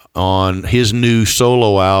on his new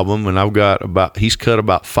solo album, and he's cut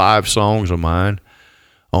about 5 songs of mine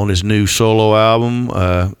on his new solo album.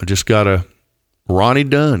 I just got a Ronnie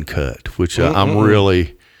Dunn cut, which I'm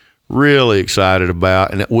really, really excited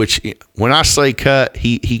about. And which, when I say cut,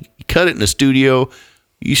 he cut it in the studio.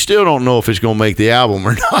 You still don't know if it's going to make the album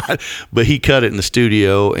or not, but he cut it in the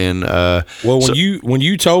studio. And when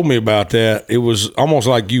you told me about that, it was almost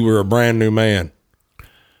like you were a brand new man.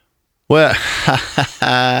 Well,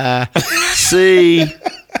 see,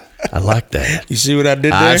 I like that. You see what I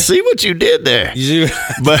did there? I see what you did there. You see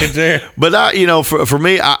what I did there? But I, for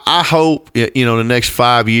me, I hope, the next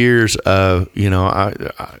 5 years,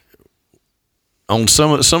 on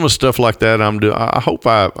some of the stuff like that I'm doing, I hope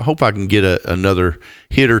I can get another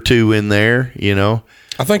hit or 2 in there,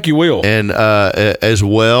 I think you will. And as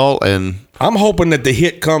well, and I'm hoping that the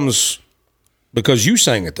hit comes because you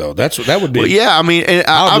sang it, though. That would be. Well, yeah, I mean, and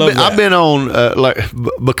I've been on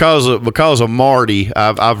because of Marty.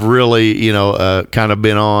 I've really kind of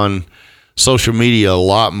been on social media a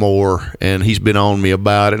lot more, and he's been on me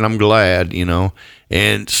about it, and I'm glad,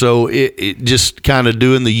 And so it just kind of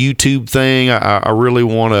doing the YouTube thing. I really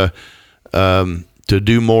want to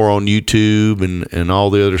do more on YouTube and all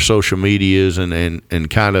the other social medias and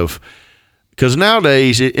kind of. Because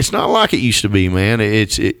nowadays, it's not like it used to be, man.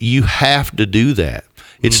 You have to do that.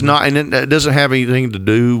 It's not, and it doesn't have anything to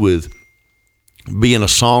do with being a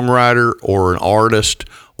songwriter or an artist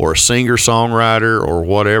or a singer-songwriter or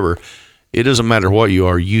whatever. It doesn't matter what you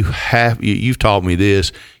are. You've taught me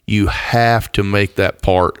this. You have to make that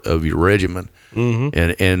part of your regimen.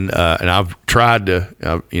 And I've tried to.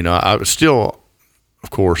 I still,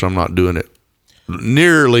 of course, I'm not doing it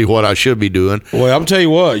nearly what I should be doing. Well, I'm tell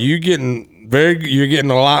you what, you're getting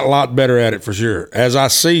a lot better at it for sure. As I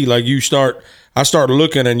see, like I start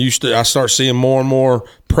looking and I start seeing more and more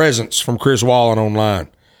presence from Chris Wallen online.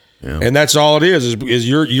 Yeah. And that's all it is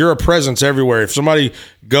you're a presence everywhere. If somebody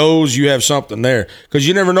goes, you have something there. Because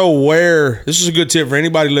you never know where. This is a good tip for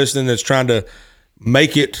anybody listening that's trying to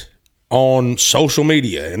make it on social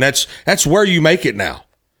media. And that's where you make it now.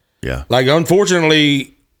 Yeah. Like,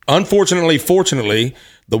 unfortunately, fortunately,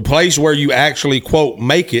 the place where you actually, quote,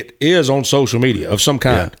 make it is on social media of some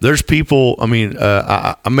kind. Yeah. There's people, I mean,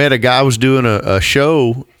 I met a guy who was doing a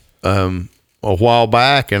show a while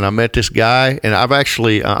back, and I met this guy, and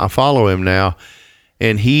I follow him now,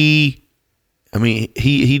 and he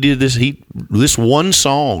did this one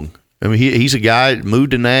song. I mean, he's a guy that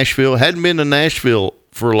moved to Nashville, hadn't been to Nashville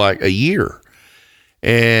for like a year,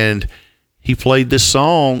 and he played this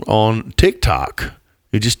song on TikTok.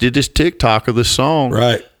 He just did this TikTok of this song.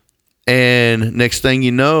 Right. And next thing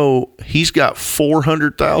you know, he's got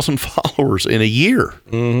 400,000 followers in a year.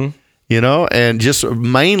 Mm-hmm. And just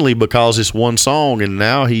mainly because it's one song. And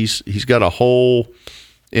now he's got a whole,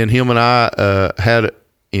 and him and I had,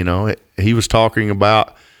 he was talking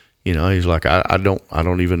about, he's like, I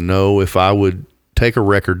don't even know if I would take a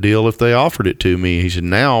record deal if they offered it to me. He said,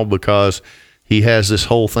 now, because he has this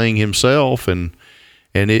whole thing himself, and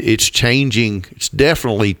it's changing. It's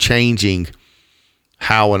definitely changing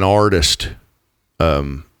how an artist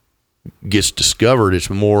gets discovered. It's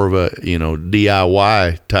more of a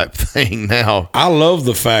DIY type thing now. I love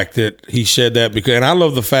the fact that he said that, and I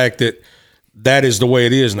love the fact that is the way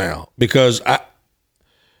it is now. Because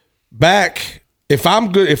if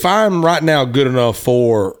I'm right now good enough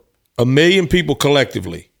for 1 million people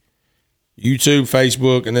collectively, YouTube,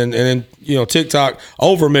 Facebook, and then TikTok,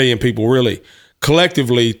 over 1 million people really.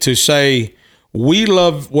 Collectively, to say, we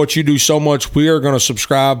love what you do so much, we are going to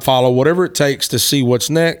subscribe, follow, whatever it takes to see what's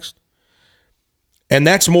next. And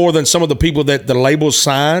that's more than some of the people that the labels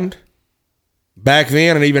signed back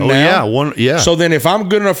then and even now. Yeah. So then if I'm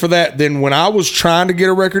good enough for that, then when I was trying to get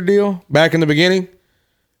a record deal back in the beginning,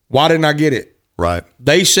 why didn't I get it? Right.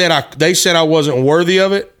 They said I wasn't worthy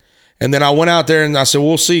of it. And then I went out there and I said,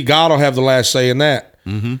 we'll see. God will have the last say in that.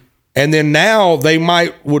 Mm-hmm. And then now they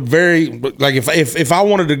would like if I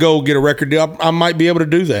wanted to go get a record deal, I might be able to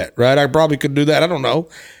do that, right? I probably could do that. I don't know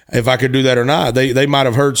if I could do that or not. They might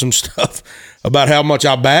have heard some stuff about how much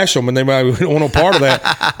I bash them, and they might want no part of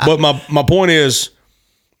that. But my point is,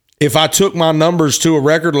 if I took my numbers to a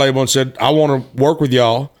record label and said, I want to work with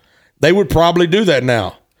y'all, they would probably do that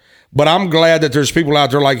now. But I'm glad that there's people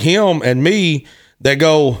out there like him and me that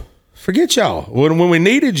go, forget y'all. When we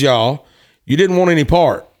needed y'all, you didn't want any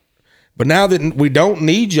part. But now that we don't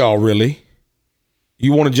need y'all really,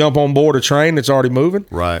 you want to jump on board a train that's already moving?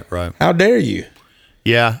 Right. How dare you?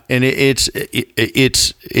 Yeah, and it's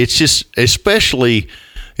just, especially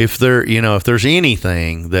if there's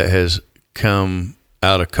anything that has come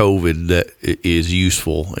out of COVID that is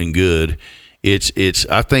useful and good, it's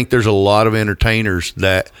I think there's a lot of entertainers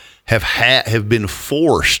that have been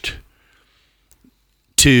forced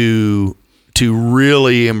to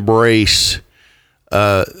really embrace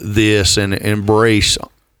this and embrace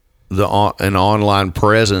an online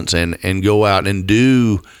presence and go out and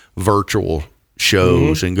do virtual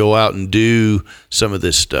shows and go out and do some of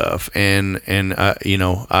this stuff. And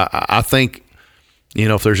I think,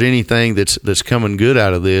 if there's anything that's coming good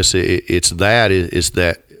out of this, it's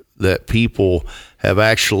that people have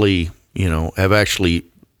actually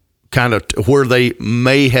kind of where it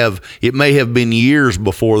may have been years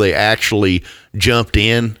before they actually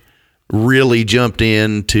really jumped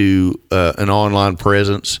into an online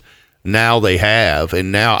presence. Now they have,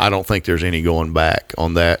 and now I don't think there's any going back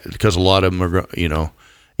on that, because a lot of them are,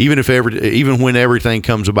 even when everything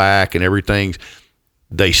comes back and everything,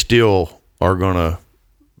 they still are going to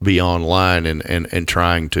be online and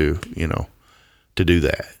trying to do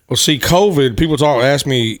that. Well, see, COVID, people ask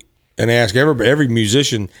me and ask every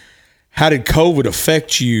musician, how did COVID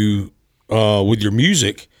affect you with your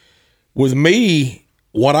music? With me,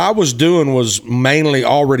 what I was doing was mainly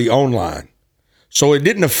already online. So it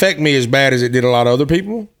didn't affect me as bad as it did a lot of other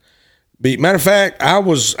people. Matter of fact, I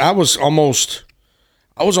was almost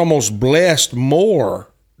blessed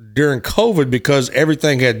more during COVID, because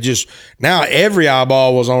everything had now every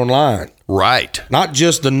eyeball was online. Right. Not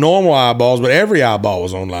just the normal eyeballs, but every eyeball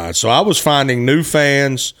was online. So I was finding new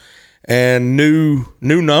fans and new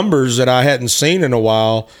numbers that I hadn't seen in a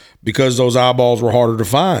while, because those eyeballs were harder to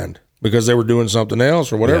find because they were doing something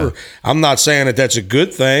else or whatever. Yeah. I'm not saying that that's a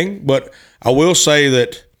good thing, but I will say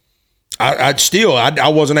that I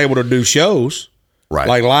wasn't able to do shows, right,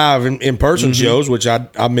 like live in person shows, which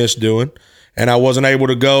I miss doing, and I wasn't able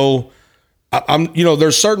to go.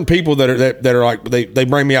 There's certain people that are like they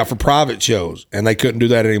bring me out for private shows, and they couldn't do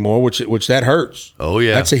that anymore, which that hurts. Oh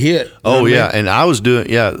yeah, that's a hit. Oh yeah, and I was doing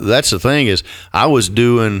that's the thing is I was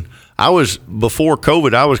before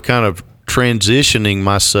COVID, I was kind of transitioning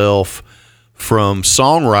myself from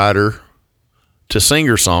songwriter to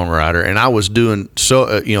singer-songwriter, and I was doing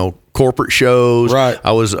corporate shows. Right.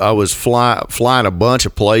 I was flying a bunch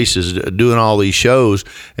of places, doing all these shows,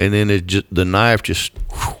 and then the knife just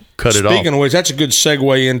cut it off. Speaking of which, that's a good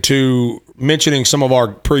segue into mentioning some of our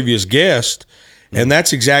previous guests, and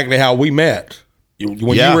that's exactly how we met.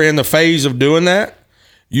 When you were in the phase of doing that,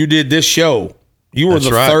 you did this show. You were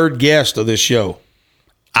third guest of this show.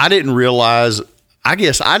 I didn't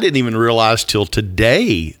even realize till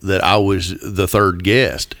today that I was the third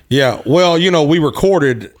guest. Yeah. Well, we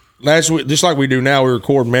recorded last week, just like we do now. We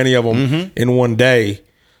record many of them in one day.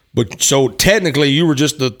 But so technically you were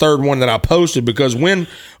just the third one that I posted, because when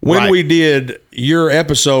we did your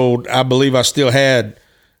episode, I believe I still had,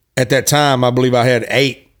 at that time, I believe I had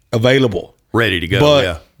 8 available. Ready to go.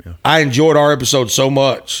 But yeah. I enjoyed our episode so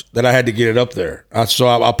much that I had to get it up there. So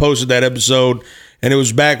I posted that episode. And it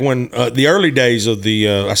was back when the early days of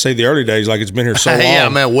I say the early days like it's been here so long. Yeah,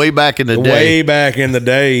 man, way back in the day. Way back in the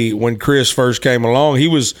day when Chris first came along. He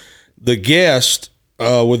was the guest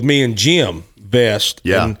with me and Jim Vest.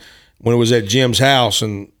 Yeah. And when it was at Jim's house.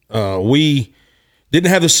 And we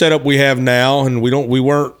didn't have the setup we have now. And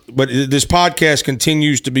but this podcast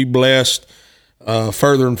continues to be blessed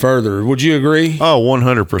further and further. Would you agree? Oh,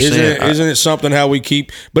 100%. Isn't it something how we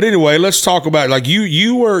keep? But anyway, let's talk about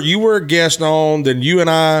you were a guest on, then you and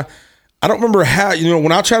I don't remember how,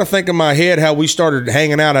 when I try to think in my head how we started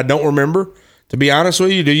hanging out, I don't remember, to be honest with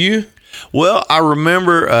you. Do you? Well, I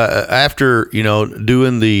remember after,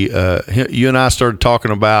 doing you and I started talking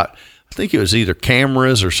about, I think it was either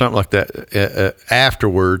cameras or something like that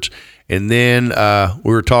afterwards. And then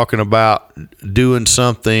we were talking about doing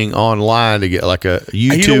something online to get like a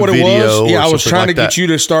YouTube you know what video. It was? Yeah, I was trying like to get you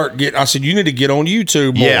to start I said, you need to get on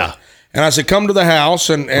YouTube more. Yeah. And I said, come to the house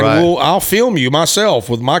and I'll film you myself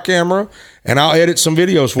with my camera and I'll edit some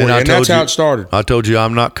videos for you. And that's how it started. I told you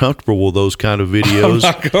I'm not comfortable with those kind of videos. I'm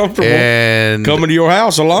not comfortable. And coming to your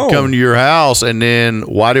house alone. Coming to your house, and then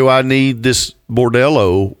why do I need this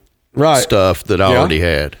bordello stuff that I already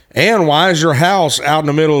had? And why is your house out in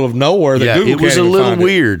the middle of nowhere that Google it was can't a even little find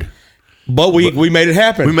weird. But we made it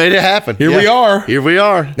happen. We made it happen. Here we are. Here we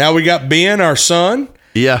are. Now we got Ben, our son.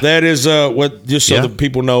 Yeah. That is just so that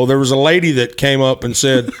people know, there was a lady that came up and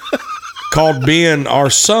said, called Ben our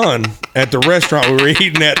son at the restaurant we were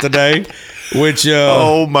eating at today, which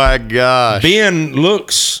oh my gosh. Ben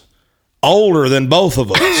looks older than both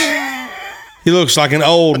of us. He looks like an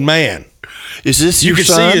old man. Is this your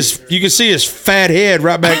son? You can see his fat head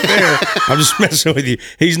right back there. I'm just messing with you.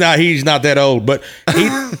 He's not that old, but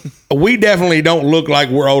we definitely don't look like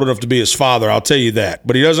we're old enough to be his father. I'll tell you that.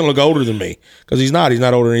 But he doesn't look older than me because he's not. He's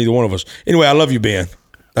not older than either one of us. Anyway, I love you, Ben.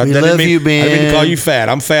 We love you, Ben. I didn't mean to call you fat.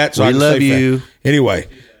 I'm fat, so I can love say you. Fat. Anyway,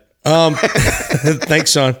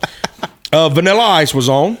 thanks, son. Vanilla Ice was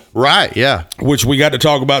on. Right, yeah. Which we got to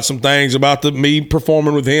talk about some things about me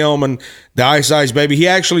performing with him and the Ice Baby. He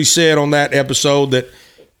actually said on that episode that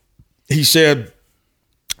he said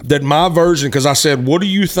that my version, because I said, what do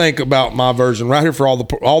you think about my version right here for all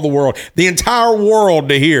the world, the entire world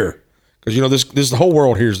to hear? Because, you know, this the whole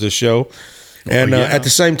world hears this show. And at the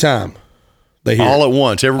same time, they hear all at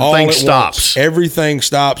once. Everything stops. Everything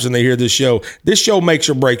stops and they hear this show. This show makes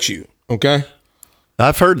or breaks you, okay?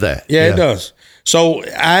 I've heard that. Yeah, it does. So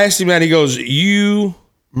I asked him that. He goes, you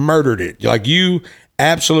murdered it. Like, you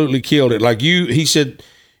absolutely killed it. Like, he said,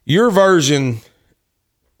 your version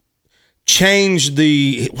changed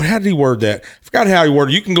how did he word that? I forgot how he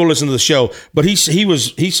worded it. You can go listen to the show. But he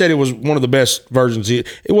said it was one of the best versions. It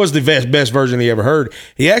was the best version he ever heard.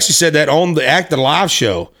 He actually said that on the Act the Live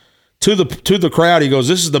show to the crowd. He goes,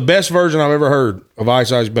 this is the best version I've ever heard of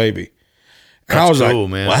Ice Ice Baby. And I was cool,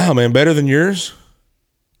 like, man. Wow, man, better than yours?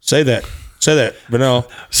 Say that, Vanilla.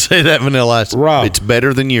 Say that, Vanilla Ice. Rob. It's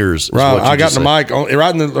better than yours. Rob, I got the mic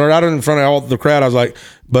right in front of all the crowd. I was like,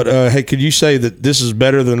 but hey, could you say that this is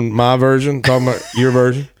better than my version? Talking about your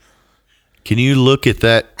version. Can you look at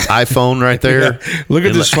that iPhone right there? Yeah. Look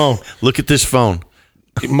at this phone. Look at this phone.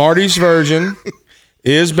 Marty's version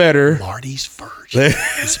is better. Marty's version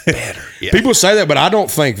is better. Yeah. People say that, but I don't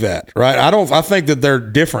think that. Right? I think that they're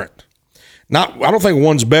different. I don't think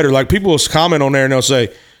one's better. Like, people will comment on there and they'll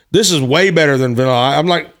say, this is way better than Vanilla. I'm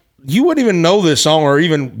like, you wouldn't even know this song or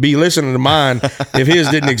even be listening to mine if his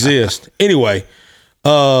didn't exist. Anyway,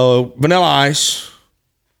 Vanilla Ice,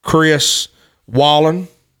 Chris Wallen,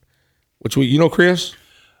 you know Chris?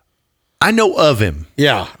 I know of him.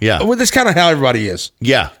 Yeah. Well, that's kind of how everybody is.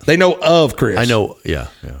 Yeah. They know of Chris. I know, yeah.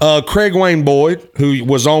 Craig Wayne Boyd, who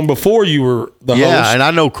was on before you were the host. Yeah, and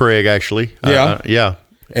I know Craig, actually. Yeah. Yeah.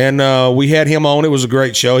 And we had him on. It was a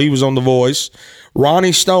great show. He was on The Voice.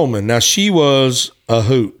 Ronnie Stoneman. Now, she was a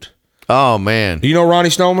hoot. Oh, man. Do you know Ronnie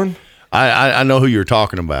Stoneman? I know who you're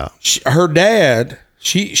talking about. Her dad,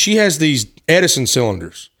 she has these Edison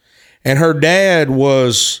cylinders. And her dad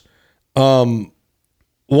was one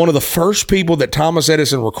of the first people that Thomas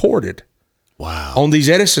Edison recorded. Wow. On these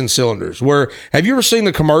Edison cylinders. Have you ever seen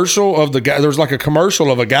the commercial of the guy? There's like a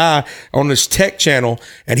commercial of a guy on this tech channel,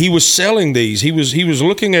 and he was selling these. He was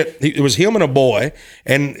looking at, it was him and a boy,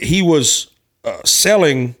 and he was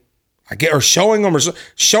selling, or showing them,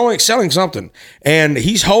 selling something, and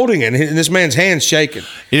he's holding it, and this man's hand's shaking.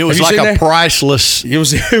 It was like a priceless. It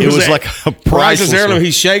was like a priceless heirloom.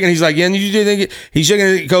 He's shaking. He's like, yeah, and you think he's shaking.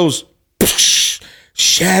 It goes,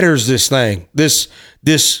 shatters this thing. This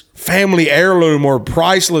family heirloom or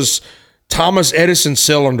priceless Thomas Edison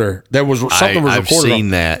cylinder that was something was recorded. I've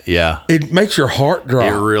seen that. Yeah, it makes your heart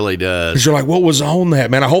drop. It really does. Because you're like, what was on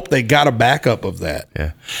that, man? I hope they got a backup of that.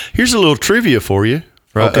 Yeah. Here's a little trivia for you.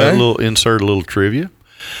 Right? Okay. A little trivia.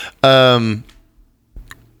 The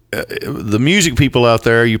music people out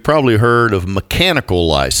there, you probably heard of mechanical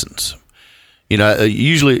license. You know,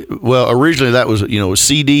 originally that was,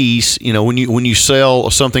 CDs. You know, when you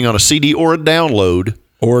sell something on a CD or a download.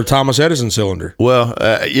 Or a Thomas Edison cylinder. Well,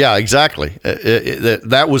 yeah, exactly.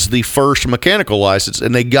 That was the first mechanical license,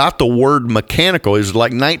 and they got the word mechanical. It was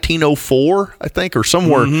like 1904, I think, or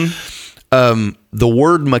somewhere. Mm-hmm. The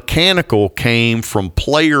word mechanical came from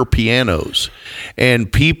player pianos,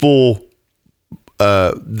 and people,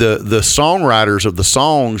 the songwriters of the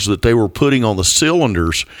songs that they were putting on the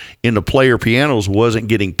cylinders in the player pianos wasn't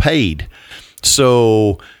getting paid,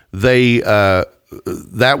 so they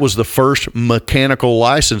that was the first mechanical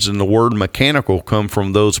license, and the word mechanical come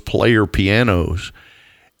from those player pianos.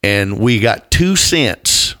 And we got 2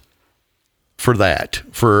 cents for that.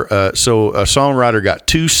 So a songwriter got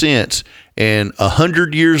 2 cents, and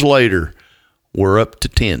 100 years later, we're up to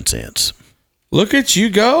 10 cents. Look at you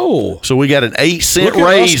go. So we got an 8-cent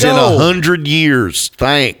raise in 100 years.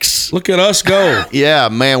 Thanks. Look at us go. Yeah,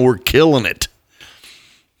 man, we're killing it.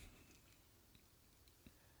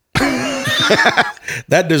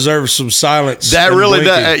 That deserves some silence. That really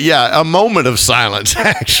does. Yeah, a moment of silence,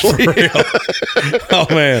 actually. Oh,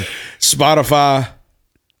 man. Spotify.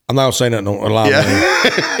 I'm not going to say nothing live.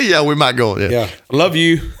 Yeah. Yeah, we might go. Yeah. Love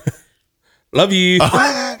you. Love you.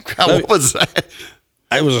 God, what was that?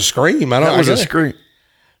 It was a scream. That was a scream.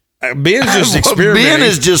 Ben's just experimenting. Ben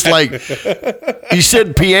is just like, he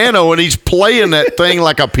said piano, and he's playing that thing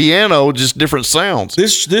like a piano, just different sounds.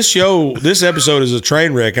 This episode is a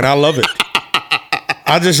train wreck, and I love it.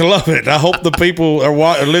 I just love it. I hope the people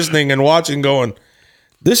are listening and watching going,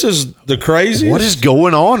 this is the craziest. What is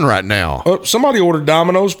going on right now? Somebody ordered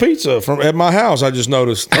Domino's pizza at my house. I just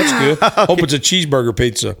noticed. That's good. Okay. Hope it's a cheeseburger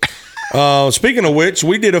pizza. Speaking of which,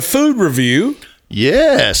 we did a food review.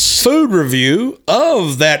 Yes. Food review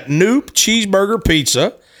of that Noop cheeseburger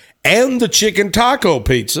pizza and the chicken taco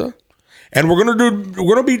pizza. And we're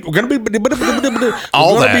gonna be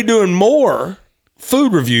doing more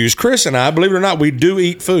food reviews. Chris and I, believe it or not, we do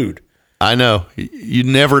eat food. I know. You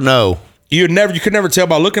never know. You could never tell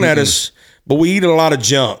by looking at us, but we eat a lot of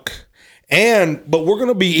junk. But we're going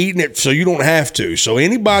to be eating it so you don't have to. So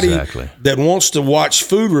anybody that wants to watch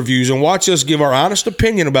food reviews and watch us give our honest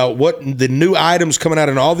opinion about what the new items coming out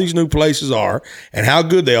in all these new places are and how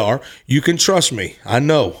good they are, you can trust me. I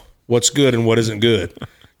know what's good and what isn't good.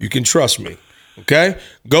 You can trust me. Okay?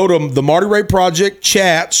 Go to the Marty Ray Project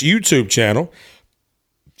Chats YouTube channel.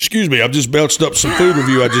 Excuse me, I've just belched up some food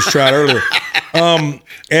review I just tried earlier.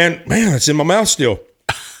 And man, it's in my mouth still.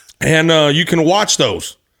 And you can watch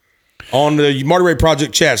those on the Marty Ray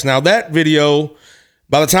Project Chats. Now that video,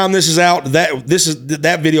 by the time this is out,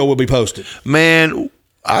 that video will be posted. Man,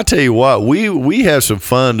 I tell you what, we have some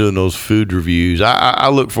fun doing those food reviews. I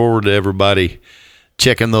look forward to everybody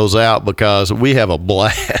checking those out because we have a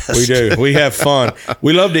blast. We do. We have fun.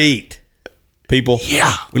 We love to eat, people.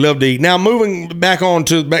 Yeah, we love to eat. Now moving back on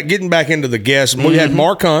to getting back into the guests, we had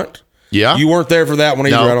Mark Hunt. Yeah, you weren't there for that one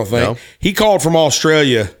either. No, I don't think he called from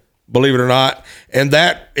Australia. Believe it or not, and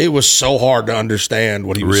that it was so hard to understand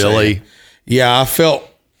what he was saying. Yeah, I felt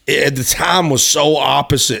at the time was so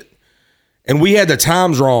opposite, and we had the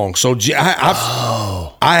times wrong. So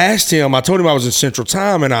I asked him. I told him I was in Central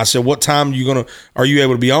Time, and I said, "What time are you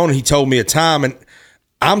able to be on?" And he told me a time, and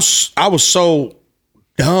I was so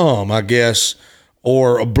dumb, I guess,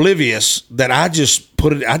 or oblivious that I just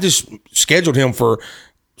scheduled him for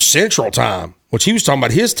Central Time, which he was talking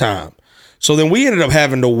about his time. So then we ended up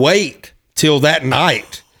having to wait till that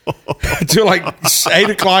night, till like 8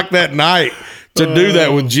 o'clock that night to do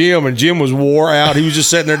that with Jim. And Jim was wore out. He was just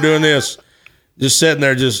sitting there doing this, just sitting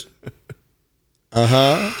there, just,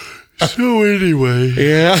 So anyway.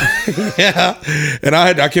 Yeah. And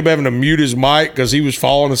I kept having to mute his mic because he was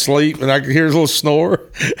falling asleep and I could hear his little snore.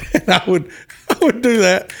 And I would do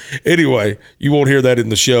that. Anyway, you won't hear that in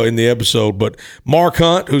the episode. But Mark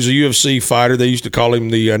Hunt, who's a UFC fighter, they used to call him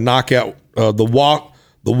the knockout,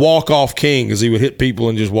 the walk-off king, because he would hit people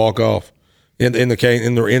and just walk off in the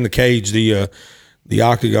cage, the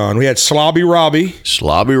octagon. We had Slobby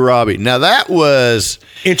Robbie. Now that was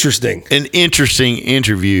interesting. An interesting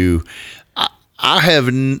interview. I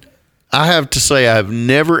have to say I have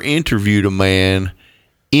never interviewed a man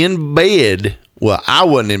in bed. Well, I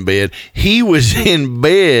wasn't in bed. He was in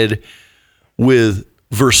bed with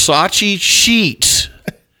Versace sheets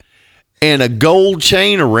and a gold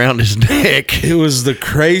chain around his neck. It was the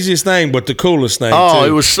craziest thing, but the coolest thing, too.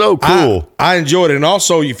 It was so cool. I enjoyed it. And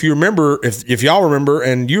also, if you remember, if y'all remember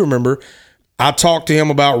and you remember, I talked to him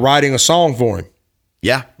about writing a song for him.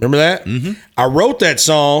 Yeah. Remember that? Mm-hmm. I wrote that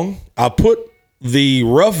song. I put the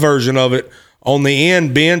rough version of it on the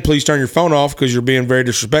end. Ben, please turn your phone off because you're being very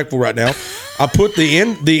disrespectful right now. I put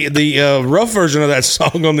the rough version of that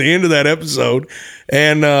song on the end of that episode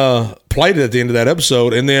and played it at the end of that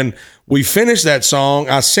episode. And then we finished that song.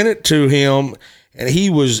 I sent it to him, and he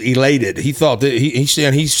was elated. He thought that he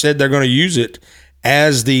said they're going to use it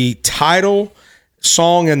as the title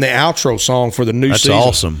song and the outro song for the new season. That's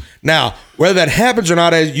awesome. Now, whether that happens or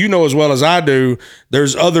not, as you know as well as I do,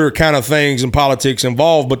 there's other kind of things in politics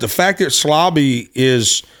involved. But the fact that Slobby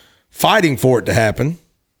is fighting for it to happen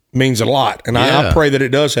means a lot, and I pray that it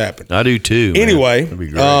does happen. I do too. Anyway,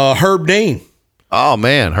 Herb Dean. Oh,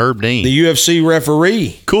 man, Herb Dean. the UFC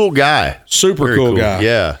referee. Cool guy. Super Very cool guy.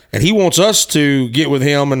 Yeah. And he wants us to get with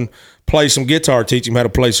him and play some guitar, teach him how to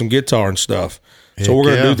play some guitar and stuff. So we're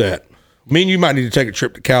going to do that. Me and you might need to take a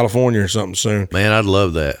trip to California or something soon. Man, I'd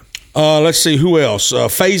love that. Let's see, who else?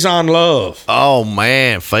 Faison Love. Oh,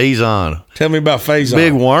 man, Faison. Tell me about Faison.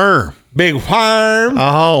 Big Worm. Big Worm.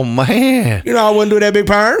 Oh, man. You know, I wouldn't do that, Big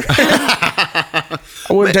Worm. I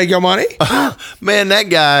wouldn't take your money. Man, that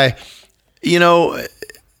guy, you know,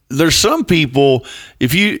 there's some people,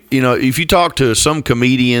 if you talk to some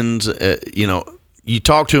comedians, you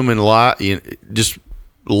talk to them in just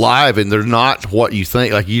live, and they're not what you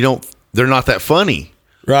think. Like, they're not that funny.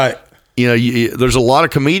 Right. You know, there's a lot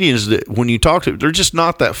of comedians that when you talk to, they're just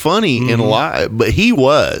not that funny in live. But he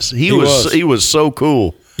was. He was so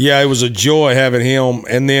cool. Yeah, it was a joy having him.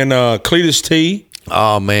 And then Cletus T.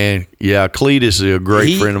 Oh man, yeah, Cletus is a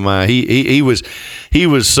great friend of mine. He was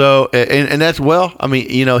so, and that's, well, I mean,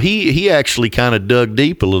 you know, he actually kind of dug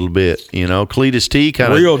deep a little bit. You know, Cletus T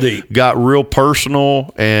kind of real deep, got real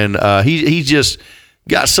personal, and he just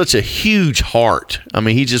got such a huge heart. I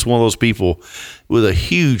mean, he's just one of those people with a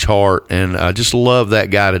huge heart, and I just love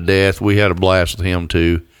that guy to death. We had a blast with him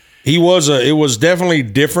too. It was definitely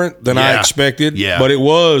different than I expected, but it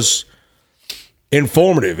was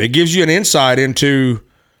informative. It gives you an insight into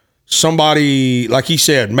somebody, like he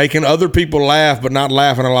said, making other people laugh, but not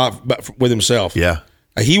laughing a lot with himself. Yeah.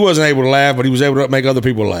 He wasn't able to laugh, but he was able to make other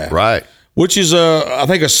people laugh. Right. Which is, I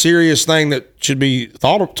think, a serious thing that should be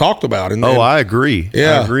talked about. And I agree.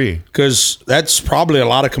 Yeah. I agree. Because that's probably a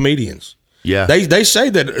lot of comedians. Yeah. They say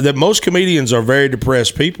that most comedians are very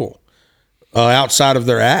depressed people outside of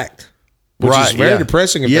their act. Which is very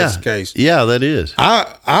depressing if that's the case. Yeah, that is.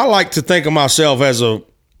 I like to think of myself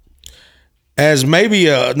as maybe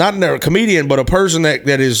not a comedian, but a person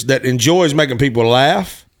that enjoys making people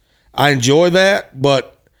laugh. I enjoy that,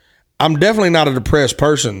 but I'm definitely not a depressed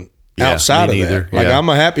person outside of that. Like, I'm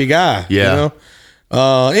a happy guy. Yeah. You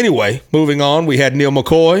know? Anyway, moving on, we had Neil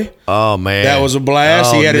McCoy. Oh man, that was a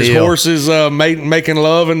blast. He had his horses making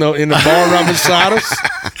love in the barn right beside us.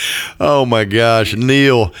 Oh my gosh,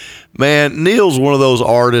 Neil. Man, Neil's one of those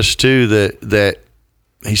artists too that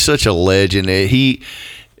he's such a legend.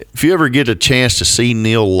 If you ever get a chance to see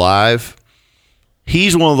Neil live,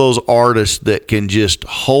 he's one of those artists that can just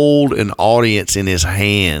hold an audience in his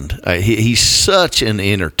hand. He's such an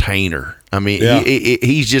entertainer. I mean,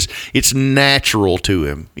 he's just, it's natural to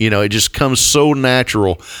him. You know, it just comes so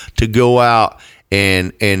natural to go out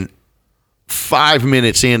and 5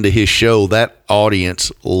 minutes into his show, that audience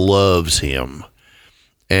loves him.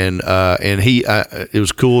 And it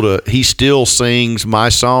was cool he still sings my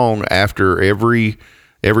song after every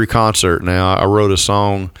concert. Now, I wrote a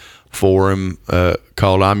song for him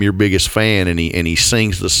called "I'm Your Biggest Fan," and he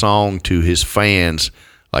sings the song to his fans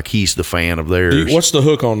like he's the fan of theirs. What's the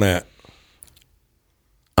hook on that?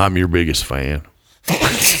 I'm your biggest fan.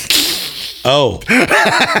 Oh.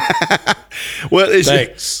 Well,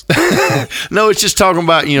 thanks. No, it's just talking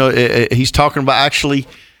about, you know, he's talking about, actually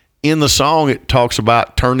in the song it talks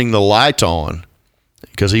about turning the lights on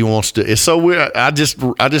because he wants to. It's so weird. I just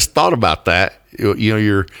thought about that. You know,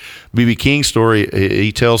 your B.B. King story,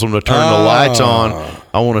 he tells them to turn the lights on.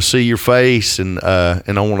 I want to see your face, and I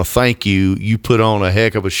want to thank you. You put on a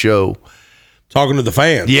heck of a show. Talking to the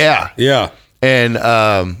fans. Yeah. Yeah. And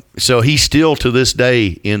so he still to this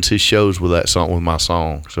day ends his shows with that song, with my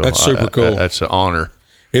song. So that's super cool. That's an honor.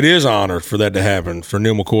 It is an honor for that to happen, for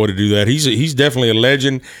Neil McCoy to do that. He's definitely a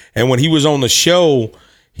legend. And when he was on the show,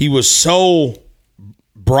 he was so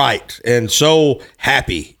bright and so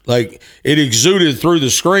happy. Like, it exuded through the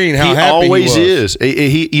screen how happy he was. He always is.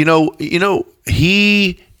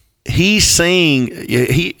 He's singing.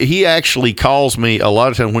 He actually calls me a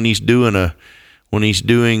lot of times when he's doing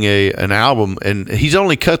an album, and he's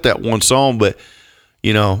only cut that one song, but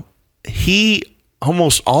you know,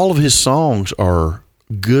 almost all of his songs are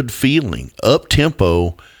good feeling, up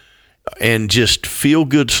tempo, and just feel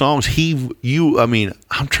good songs. I mean,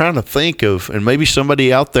 I'm trying to think of, and maybe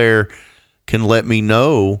somebody out there can let me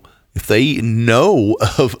know if they know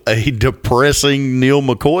of a depressing Neil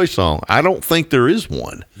McCoy song. I don't think there is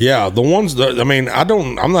one. Yeah, the ones that, I mean,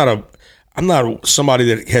 I'm not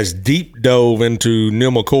somebody that has deep dove into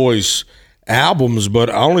Neil McCoy's albums, but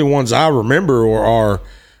the only ones I remember are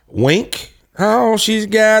Wink. All she's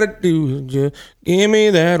got to do is just give me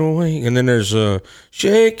that wink. And then there's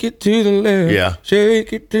shake it to the left,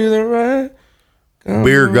 shake it to the right.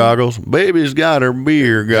 Beer goggles. Baby's got her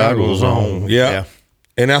beer goggles on. Yeah.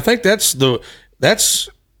 And I think that's the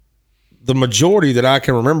majority that I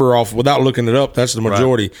can remember off without looking it up. That's the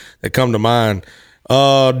majority that come to mind.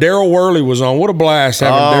 Darryl Worley was on. What a blast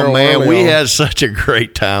having Darryl Worley on. We had such a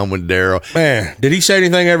great time with Darryl. Man, did he say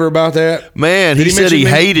anything ever about that? Man, he said he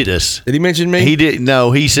hated us. Did he mention me? He didn't.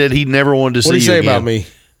 No, he said he never wanted to see you again. What did he say about me?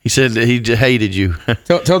 He said that he hated you.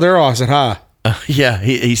 Tell Darryl I said hi. Yeah,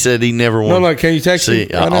 he said he never wanted. No, can you text him?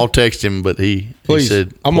 I'll text him, but he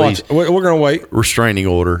said, I'm watching. We're going to wait. Restraining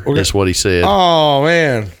order. That's what he said. Oh,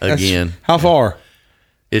 man. Again. How far?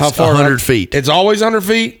 It's 100 feet. It's always 100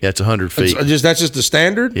 feet? Yeah, it's 100 feet. That's just the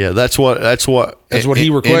standard? Yeah, that's what he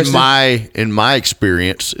requested? In my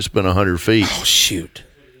experience, it's been 100 feet. Oh, shoot.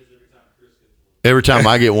 Every time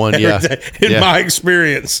I get one, yeah. In my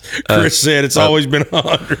experience, Chris said it's always been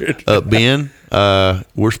 100. Ben,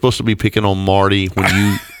 we're supposed to be picking on Marty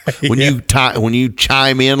when you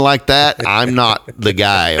chime in like that. I'm not the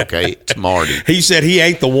guy, okay? It's Marty. He said he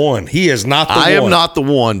ain't the one. He is not the one. I am not the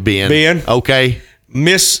one, Ben. Ben, okay.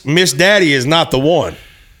 Miss Daddy is not the one.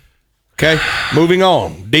 Okay, moving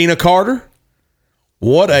on. Deana Carter,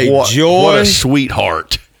 what a joy! What a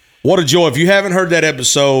sweetheart! What a joy! If you haven't heard that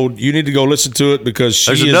episode, you need to go listen to it because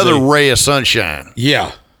there's another ray of sunshine.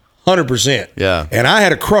 Yeah, 100%. Yeah, and I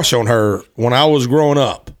had a crush on her when I was growing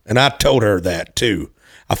up, and I told her that too.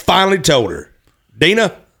 I finally told her,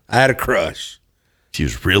 Deana, I had a crush. She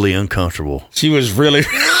was really uncomfortable. She was really.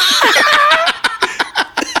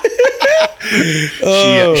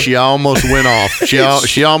 She almost went off.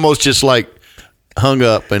 She almost just like hung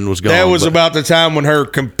up and was gone. That was about the time when her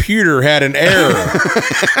computer had an error.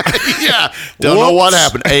 Yeah, don't know what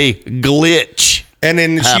happened. A glitch. And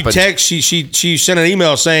then she sent an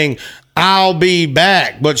email saying, "I'll be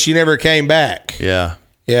back," but she never came back. Yeah.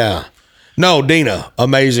 No, Deana,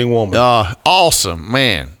 amazing woman. Awesome,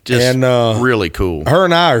 man. Just really cool. Her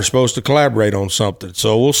and I are supposed to collaborate on something,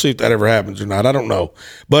 so we'll see if that ever happens or not. I don't know.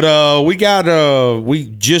 But we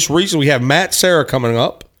just recently have Matt Serra coming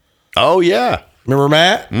up. Oh, yeah. Remember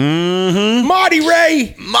Matt? Mm-hmm. Marty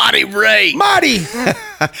Ray. Marty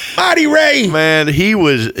Ray. Man, he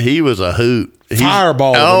was a hoot.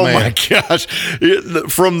 Fireball. Oh, man. My gosh.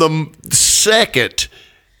 From the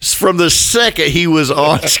second he was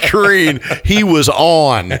on screen, he was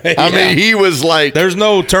on. I mean, he was like... There's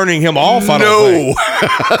no turning him off, I don't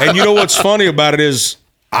think. And you know what's funny about it is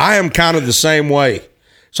I am kind of the same way.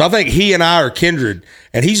 So I think he and I are kindred,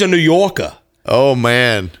 and he's a New Yorker. Oh,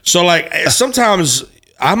 man. So, like, sometimes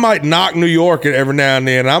I might knock New York every now and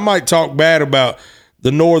then. I might talk bad about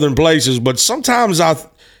the northern places, but sometimes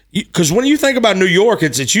because when you think about New York,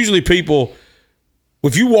 it's usually people...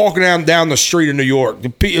 If you walk down the street in New York,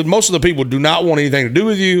 most of the people do not want anything to do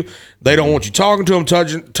with you. They don't want you talking to them,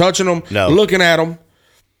 touching them, looking at them.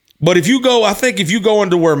 But if you go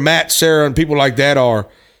into where Matt, Serra, and people like that are,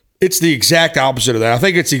 it's the exact opposite of that. I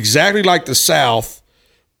think it's exactly like the South,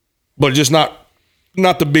 but just not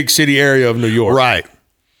the big city area of New York. Right.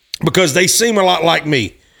 Because they seem a lot like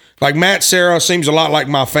me. Like Matt Serra seems a lot like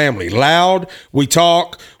my family. Loud, we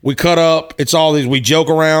talk, we cut up, it's all these, we joke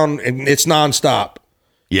around, and it's nonstop.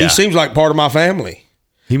 Yeah. He seems like part of my family.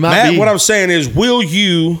 He might Matt, be. what I'm saying is, will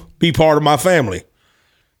you be part of my family?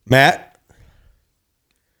 Matt?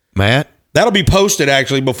 That'll be posted,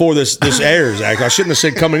 actually, before this airs. Actually, I shouldn't have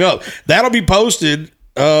said coming up. That'll be posted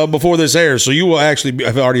before this airs, so you will actually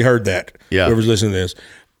have already heard that. Yeah. Whoever's listening to this.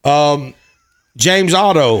 James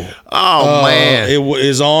Otto. Oh, man. It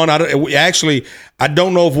is on. I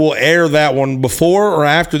don't know if we'll air that one before or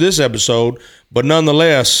after this episode, but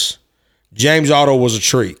nonetheless... James Otto was a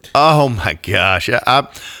treat. Oh, my gosh.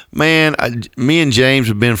 Me and James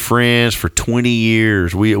have been friends for 20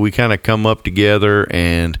 years. We kind of come up together,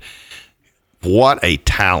 and what a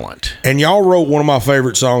talent. And y'all wrote one of my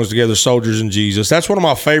favorite songs together, Soldiers and Jesus. That's one of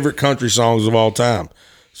my favorite country songs of all time.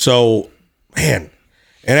 So, man.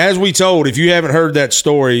 And as we told, if you haven't heard that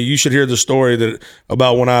story, you should hear the story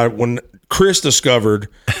about when Chris discovered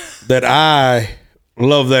that I...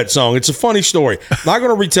 love that song. It's a funny story. I'm not going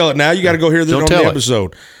to retell it now. You got to go hear this on the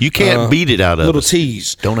episode. You can't beat it out of little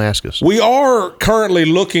tease. Don't ask us. We are currently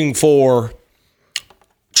looking for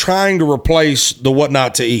trying to replace the What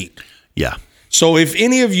Not to Eat. Yeah. So if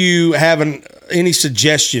any of you have any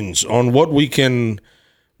suggestions on what we can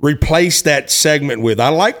replace that segment with, I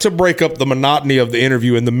like to break up the monotony of the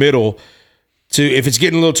interview in the middle if it's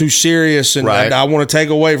getting a little too serious and I want to take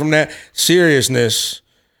away from that seriousness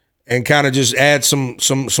and kind of just add some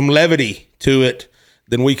levity to it,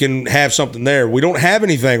 then we can have something there. We don't have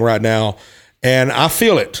anything right now, and I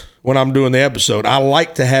feel it when I'm doing the episode. I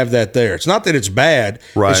like to have that there. It's not that it's bad.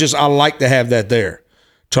 Right. It's just I like to have that there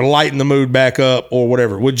to lighten the mood back up or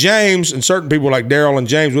whatever. With James and certain people like Darryl and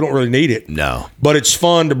James, we don't really need it. No. But it's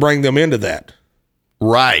fun to bring them into that.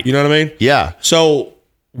 Right. You know what I mean? Yeah. So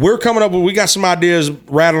we're coming up with, we got some ideas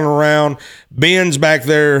rattling around. Ben's back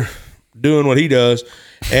there doing what he does.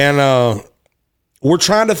 And we're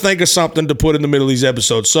trying to think of something to put in the middle of these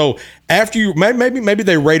episodes. So after you, maybe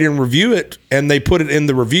they rate and review it and they put it in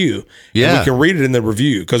the review. Yeah. And we can read it in the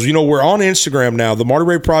review. Because, we're on Instagram now. The Marty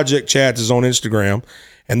Ray Project Chats is on Instagram.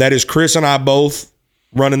 And that is Chris and I both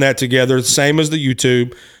running that together, same as the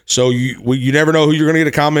YouTube. So you never know who you're going to get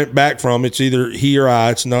a comment back from. It's either he or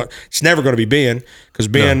I. It's never going to be Ben, because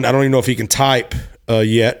Ben, I don't even know if he can type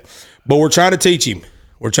yet. But we're trying to teach him.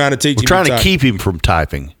 We're trying to keep him from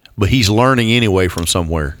typing, but he's learning anyway from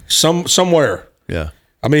somewhere. Somewhere. Yeah.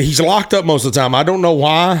 I mean, he's locked up most of the time. I don't know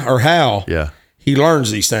why or how. Yeah. He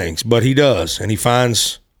learns these things, but he does, and he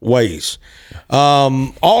finds ways.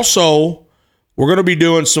 Also, we're going to be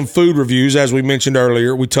doing some food reviews, as we mentioned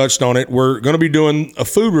earlier. We touched on it. We're going to be doing a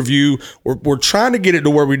food review. We're trying to get it to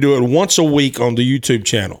where we do it once a week on the YouTube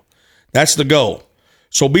channel. That's the goal.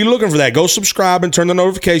 So be looking for that. Go subscribe and turn the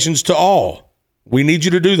notifications to all. We need you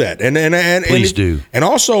to do that. And please do. And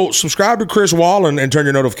also subscribe to Chris Wallen and turn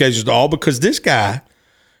your notifications to all, because this guy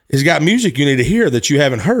has got music you need to hear that you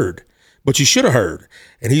haven't heard, but you should have heard.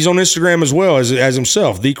 And he's on Instagram as well as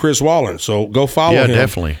himself, the Chris Wallen. So go follow him. Yeah,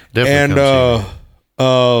 definitely. And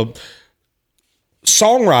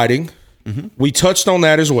songwriting, we touched on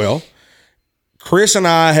that as well. Chris and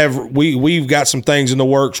I we've got some things in the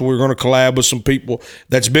works. We're going to collab with some people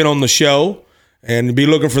that's been on the show, and be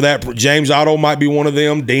looking for that. James Otto might be one of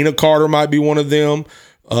them. Deana Carter might be one of them.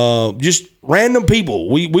 Just random people.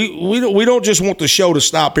 We don't just want the show to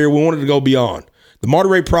stop here. We want it to go beyond. The Marty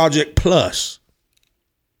Ray Project Plus.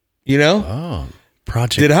 Oh,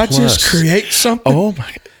 Project Did I Plus. just create something? Oh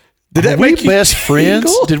my! Did that Are we make you best friends?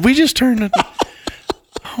 tingle? Did we just turn it?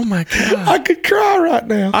 Oh my God! I could cry right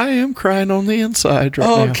now. I am crying on the inside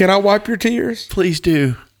right now. Can I wipe your tears? Please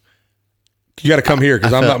do. You got to come here,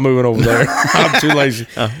 because I'm not moving over there. I'm too lazy.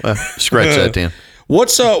 Scratch that then.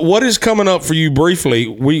 What is coming up for you briefly?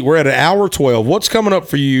 We're at an hour 12. What's coming up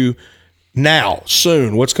for you now,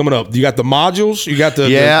 soon? What's coming up? You got the modules? You got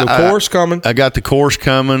the course coming? I got the course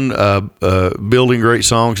coming,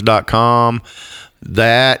 buildinggreatsongs.com.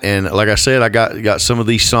 That, and like I said, I got some of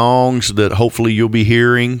these songs that hopefully you'll be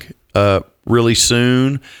hearing really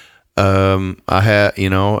soon.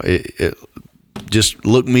 Just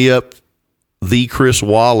look me up, the Chris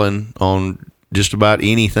Wallen, on just about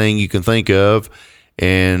anything you can think of,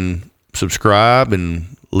 and subscribe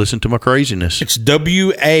and listen to my craziness. It's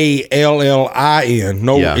Wallin.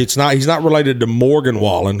 No, It's not. He's not related to Morgan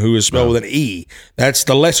Wallen, who is spelled with an E. That's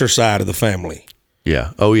the lesser side of the family.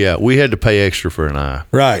 Yeah. Oh yeah. We had to pay extra for an I.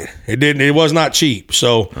 Right. It was not cheap.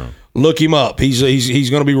 So look him up. He's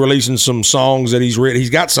going to be releasing some songs that he's written.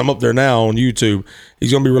 He's got some up there now on YouTube.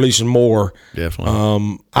 He's going to be releasing more.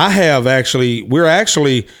 Definitely. We're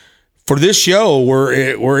actually for this show,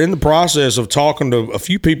 we're in the process of talking to a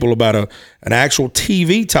few people about an actual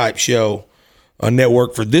TV type show, a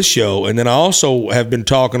network for this show. And then I also have been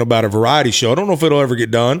talking about a variety show. I don't know if it'll ever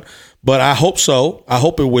get done, but I hope so. I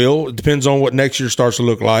hope it will. It depends on what next year starts to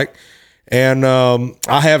look like. And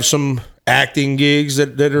I have some acting gigs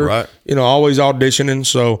that are, right, always auditioning.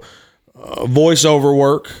 So voiceover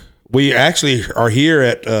work. We actually are here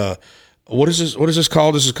at what is this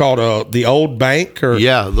called? This is called the Old Bank,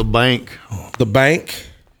 the bank. The bank.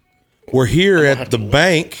 We're here at the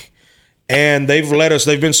bank, and they've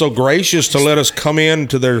been so gracious to let us come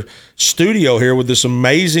into their studio here with this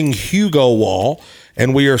amazing Hugo wall,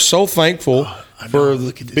 and we are so thankful for.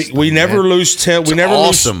 We never lose track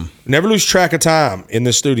of time in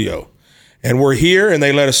this studio, and we're here, and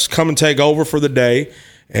they let us come and take over for the day,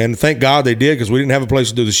 and thank God they did, because we didn't have a place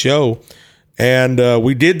to do the show. And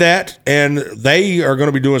we did that, and they are going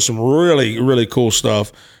to be doing some really, really cool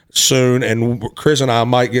stuff soon. And Chris and I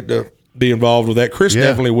might get to be involved with that. Chris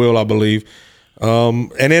definitely will, I believe.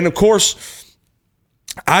 And then, of course,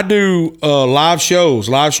 I do live shows,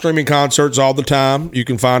 live streaming concerts all the time. You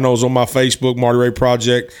can find those on my Facebook, Marty Ray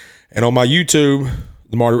Project, and on my YouTube,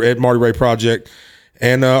 Marty Ray Project.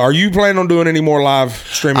 And are you planning on doing any more live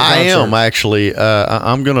streaming concerts? I am, actually.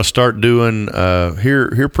 I'm going to start doing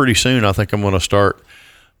here pretty soon. I think I'm going to start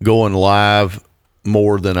going live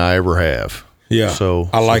more than I ever have. Yeah, so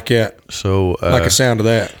I like that. So I like the sound of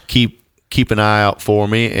that. Keep an eye out for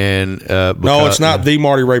me. And no, it's not the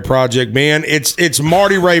Marty Ray Project, Ben. It's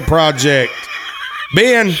Marty Ray Project.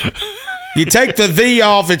 Ben, you take the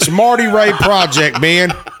off. It's Marty Ray Project, Ben.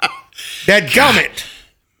 Dadgummit.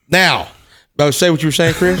 Now. Say what you were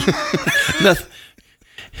saying, Chris. Nothing.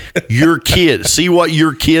 Your kid. See what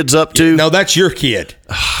your kid's up to? No, that's your kid.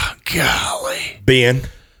 Oh, golly. Ben.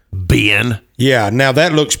 Ben. Yeah, now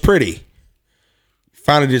that looks pretty.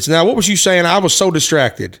 Finally did. Now, what was you saying? I was so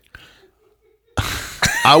distracted.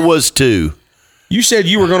 I was too. You said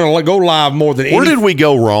you were going to go live more than Where did we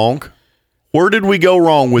go wrong? Where did we go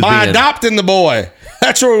wrong with by being adopting the boy?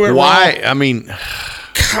 That's where we went why? wrong. I mean,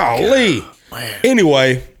 golly.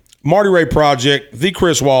 Anyway, Marty Ray Project, the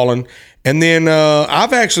Chris Wallen, and then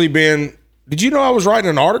I've actually been. Did you know I was writing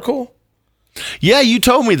an article? yeah, you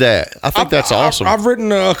told me that. I think that's awesome. I've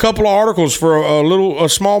written a couple of articles for a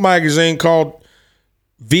small magazine called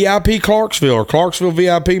VIP Clarksville or Clarksville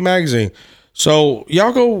VIP Magazine. So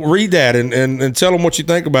y'all go read that and tell them what you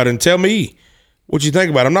think about it and tell me what you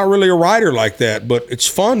think about it. I'm not really a writer like that, but it's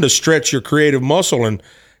fun to stretch your creative muscle and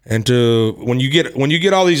to when you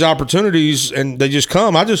get all these opportunities and they just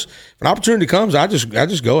come. If an opportunity comes, I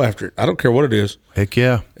just go after it. I don't care what it is. Heck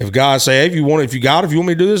yeah. If God say, hey, if you want me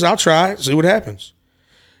to do this, I'll try it, see what happens.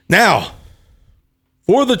 Now,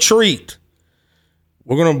 for the treat,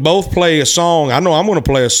 we're going to both play a song. I know I'm going to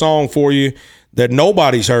play a song for you that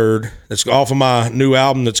nobody's heard. That's off of my new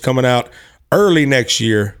album that's coming out early next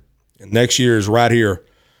year. And next year is right here,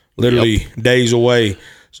 literally days away.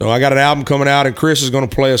 So I got an album coming out, and Chris is going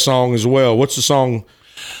to play a song as well. What's the song?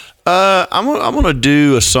 I'm going to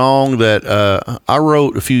do a song that I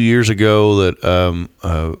wrote a few years ago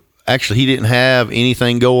that actually he didn't have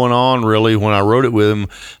anything going on really when I wrote it with him.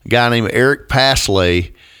 A guy named Eric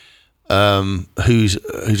Pasley,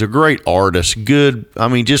 who's a great artist, good. I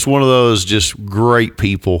mean, just one of those just great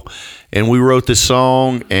people. And we wrote this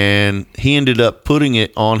song, and he ended up putting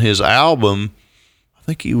it on his album. I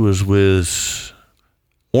think he was with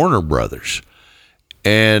Warner Brothers.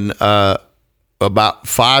 And about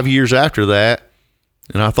 5 years after that,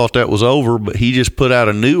 and I thought that was over, but he just put out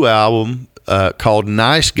a new album called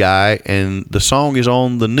Nice Guy, and the song is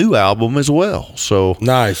on the new album as well. So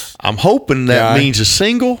nice. I'm hoping that means a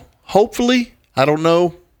single. Hopefully, I don't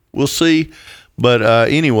know. We'll see. But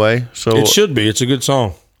anyway, so it should be. It's a good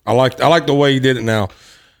song. I like the way he did it now.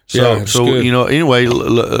 So good. Anyway,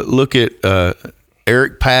 look at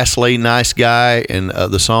Eric Pasley, Nice Guy, and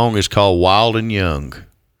the song is called Wild and Young.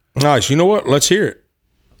 Nice. You know what? Let's hear it.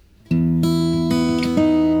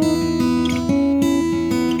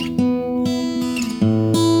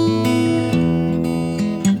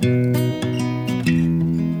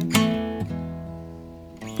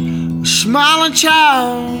 Smiling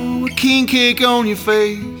child with king cake on your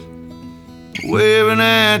face, waving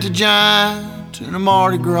at the giant in a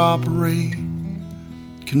Mardi Gras parade.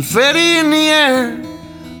 Confetti in the air,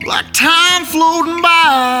 like time floating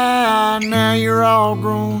by. Now you're all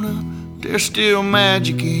grown up, there's still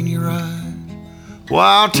magic in your eyes.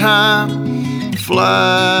 While time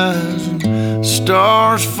flies and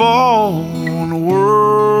stars fall and the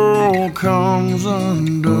world comes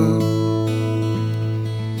undone,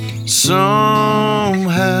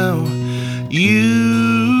 somehow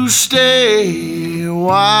you stay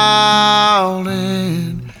wild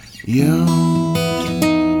and young.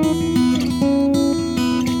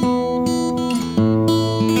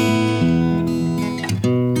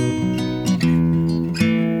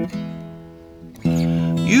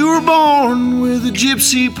 You were born with a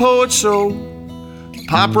gypsy poet's soul,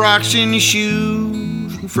 pop rocks in your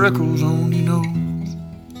shoes and freckles on your nose,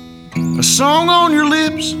 a song on your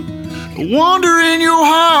lips, a wonder in your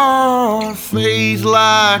heart, faith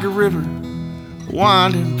like a river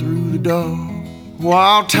winding through the dark.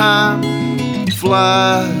 While time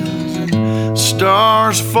flies and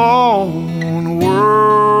stars fall and the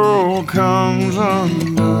world comes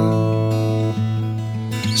undone,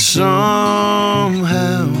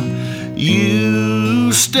 somehow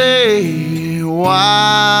you stay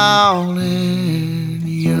wild and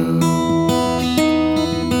young.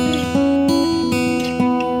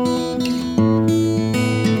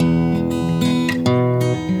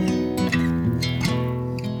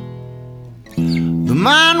 The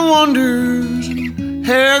mind wanders,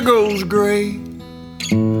 hair goes gray,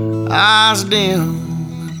 eyes dim,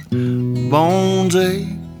 bones ache.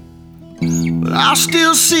 But I'll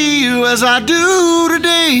still see you as I do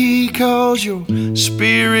today, 'cause your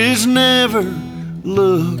spirit's never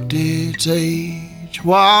looked its age.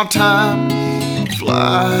 While time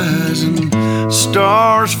flies and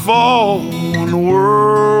stars fall and the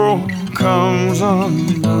world comes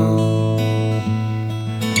undone,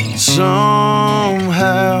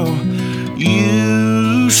 somehow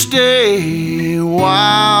you stay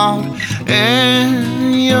wild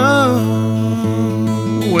and young.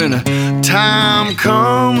 When time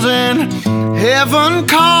comes and heaven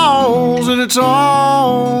calls and it's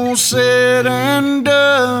all said and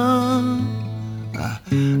done, I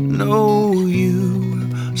know you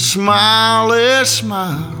smile a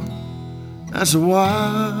smile that's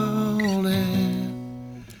wild and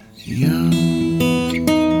young.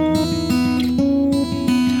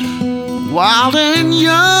 Wild and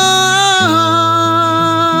young.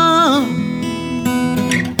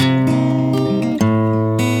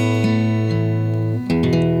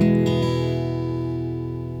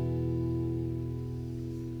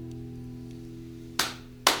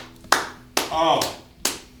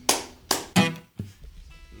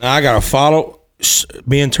 Now I gotta follow.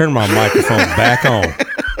 Ben, turn my microphone back on.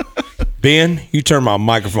 Ben, you turn my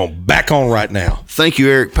microphone back on right now. Thank you,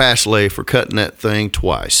 Eric Pasley, for cutting that thing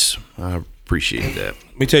twice. I appreciate that.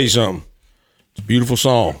 Let me tell you something. It's a beautiful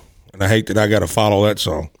song, and I hate that I gotta follow that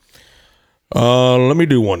song. Let me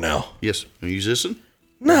do one now. Yes. Use this one?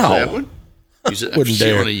 No. That one? Wouldn't dare.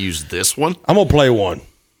 You want to use this one? I'm gonna play one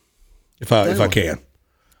if I can.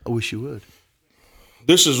 I wish you would.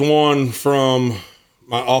 This is one from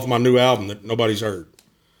off my new album that nobody's heard.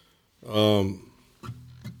 In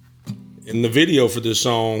the video for this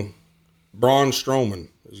song, Braun Strowman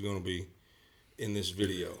is going to be in this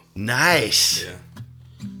video. Nice. Yeah.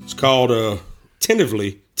 It's called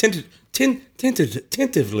Tentatively.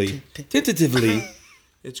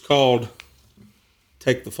 It's called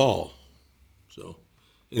Take the Fall. So,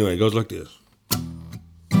 anyway, it goes like this.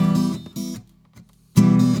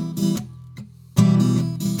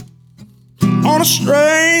 On a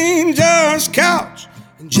stranger's couch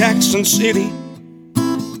in Jackson City,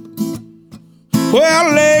 where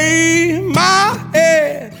I lay my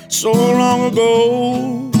head so long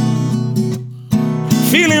ago,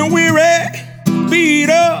 feeling weary,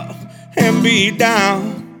 beat up and beat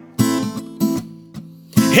down.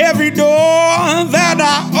 Every door that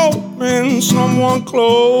I opened, someone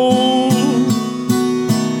closed,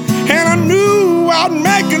 and I knew I'd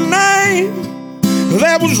make a name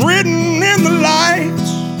that was written in the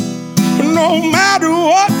lights. No matter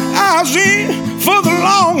what, I was in for the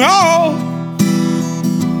long haul,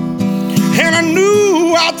 and I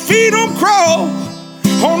knew I'd feed them crow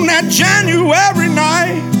on that January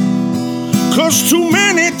night, 'cause too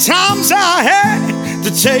many times I had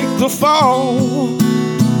to take the fall.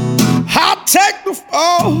 I'd take the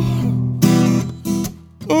fall.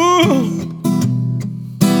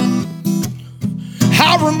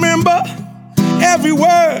 I remember every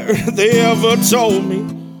word they ever told me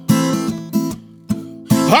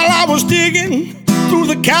while I was digging through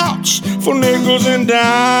the couch for nickels and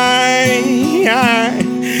dimes.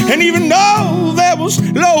 And even though there was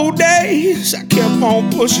low days, I kept on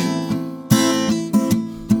pushing,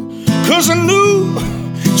 'cause I knew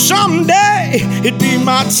someday it'd be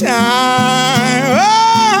my time.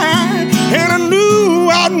 And I knew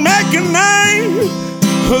I'd make a name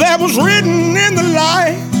that was written in the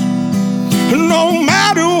light. No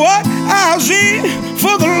matter what, I was in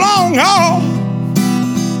for the long haul,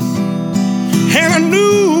 and I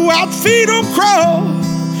knew I'd feed them crow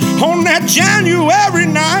on that January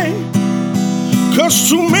night, 'cause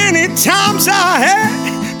too many times I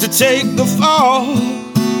had to take the fall.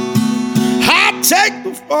 I'd take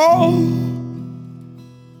the fall.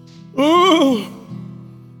 Ooh.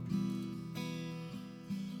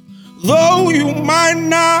 Though you might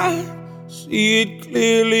not see it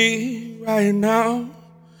clearly right now,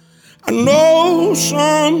 I know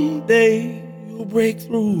someday you'll break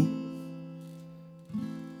through.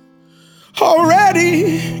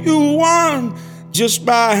 Already you won just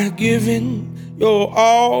by giving your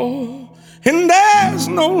all, and there's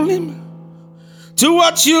no limit to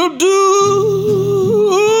what you'll do.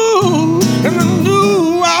 And I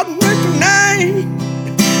knew I'd make a name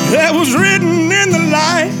that was written in the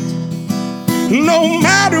light. No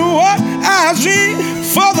matter what, I was in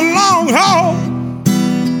for the long haul,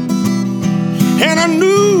 and I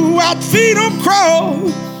knew I'd feed them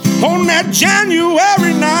crow on that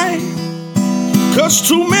January night, 'cause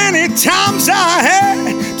too many times I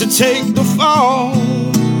had to take the fall.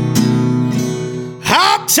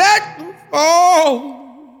 I'll take the fall.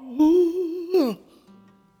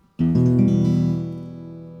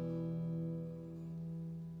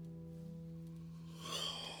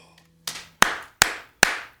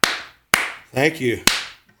 Thank you.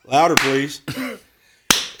 Louder, please.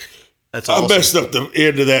 That's awesome. I messed up the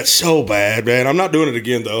end of that so bad, man. I'm not doing it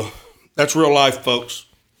again, though. That's real life, folks.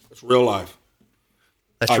 That's real life.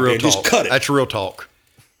 That's real talk. Just cut it. That's real talk.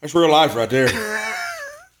 That's real life right there.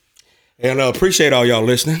 And appreciate all y'all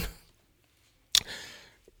listening.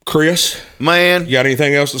 Chris, man, you got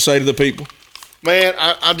anything else to say to the people? Man,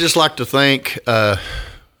 I'd just like to thank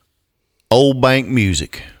Old Bank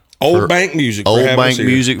Music. Old Bank Music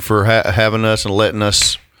for having us and letting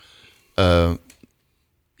us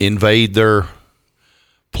invade their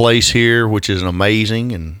place here, which is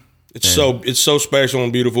amazing, and it's so special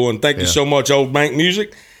and beautiful. And thank you so much, Old Bank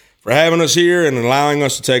Music, for having us here and allowing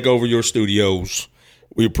us to take over your studios.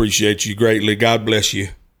 We appreciate you greatly. God bless you.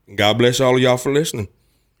 And God bless all of y'all for listening.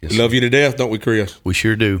 Yes, we love you to death, don't we, Chris? We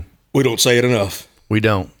sure do. We don't say it enough. We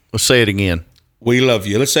don't. Let's say it again. We love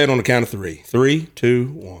you. Let's say it on the count of 3. 3, 2,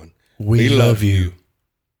 1. We love you.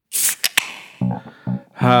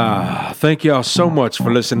 Thank y'all so much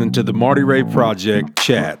for listening to the Marty Ray Project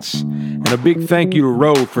Chats. And a big thank you to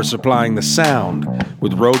Rode for supplying the sound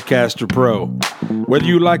with Rodecaster Pro. Whether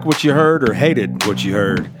you like what you heard or hated what you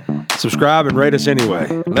heard, subscribe and rate us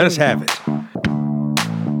anyway. Let us have it.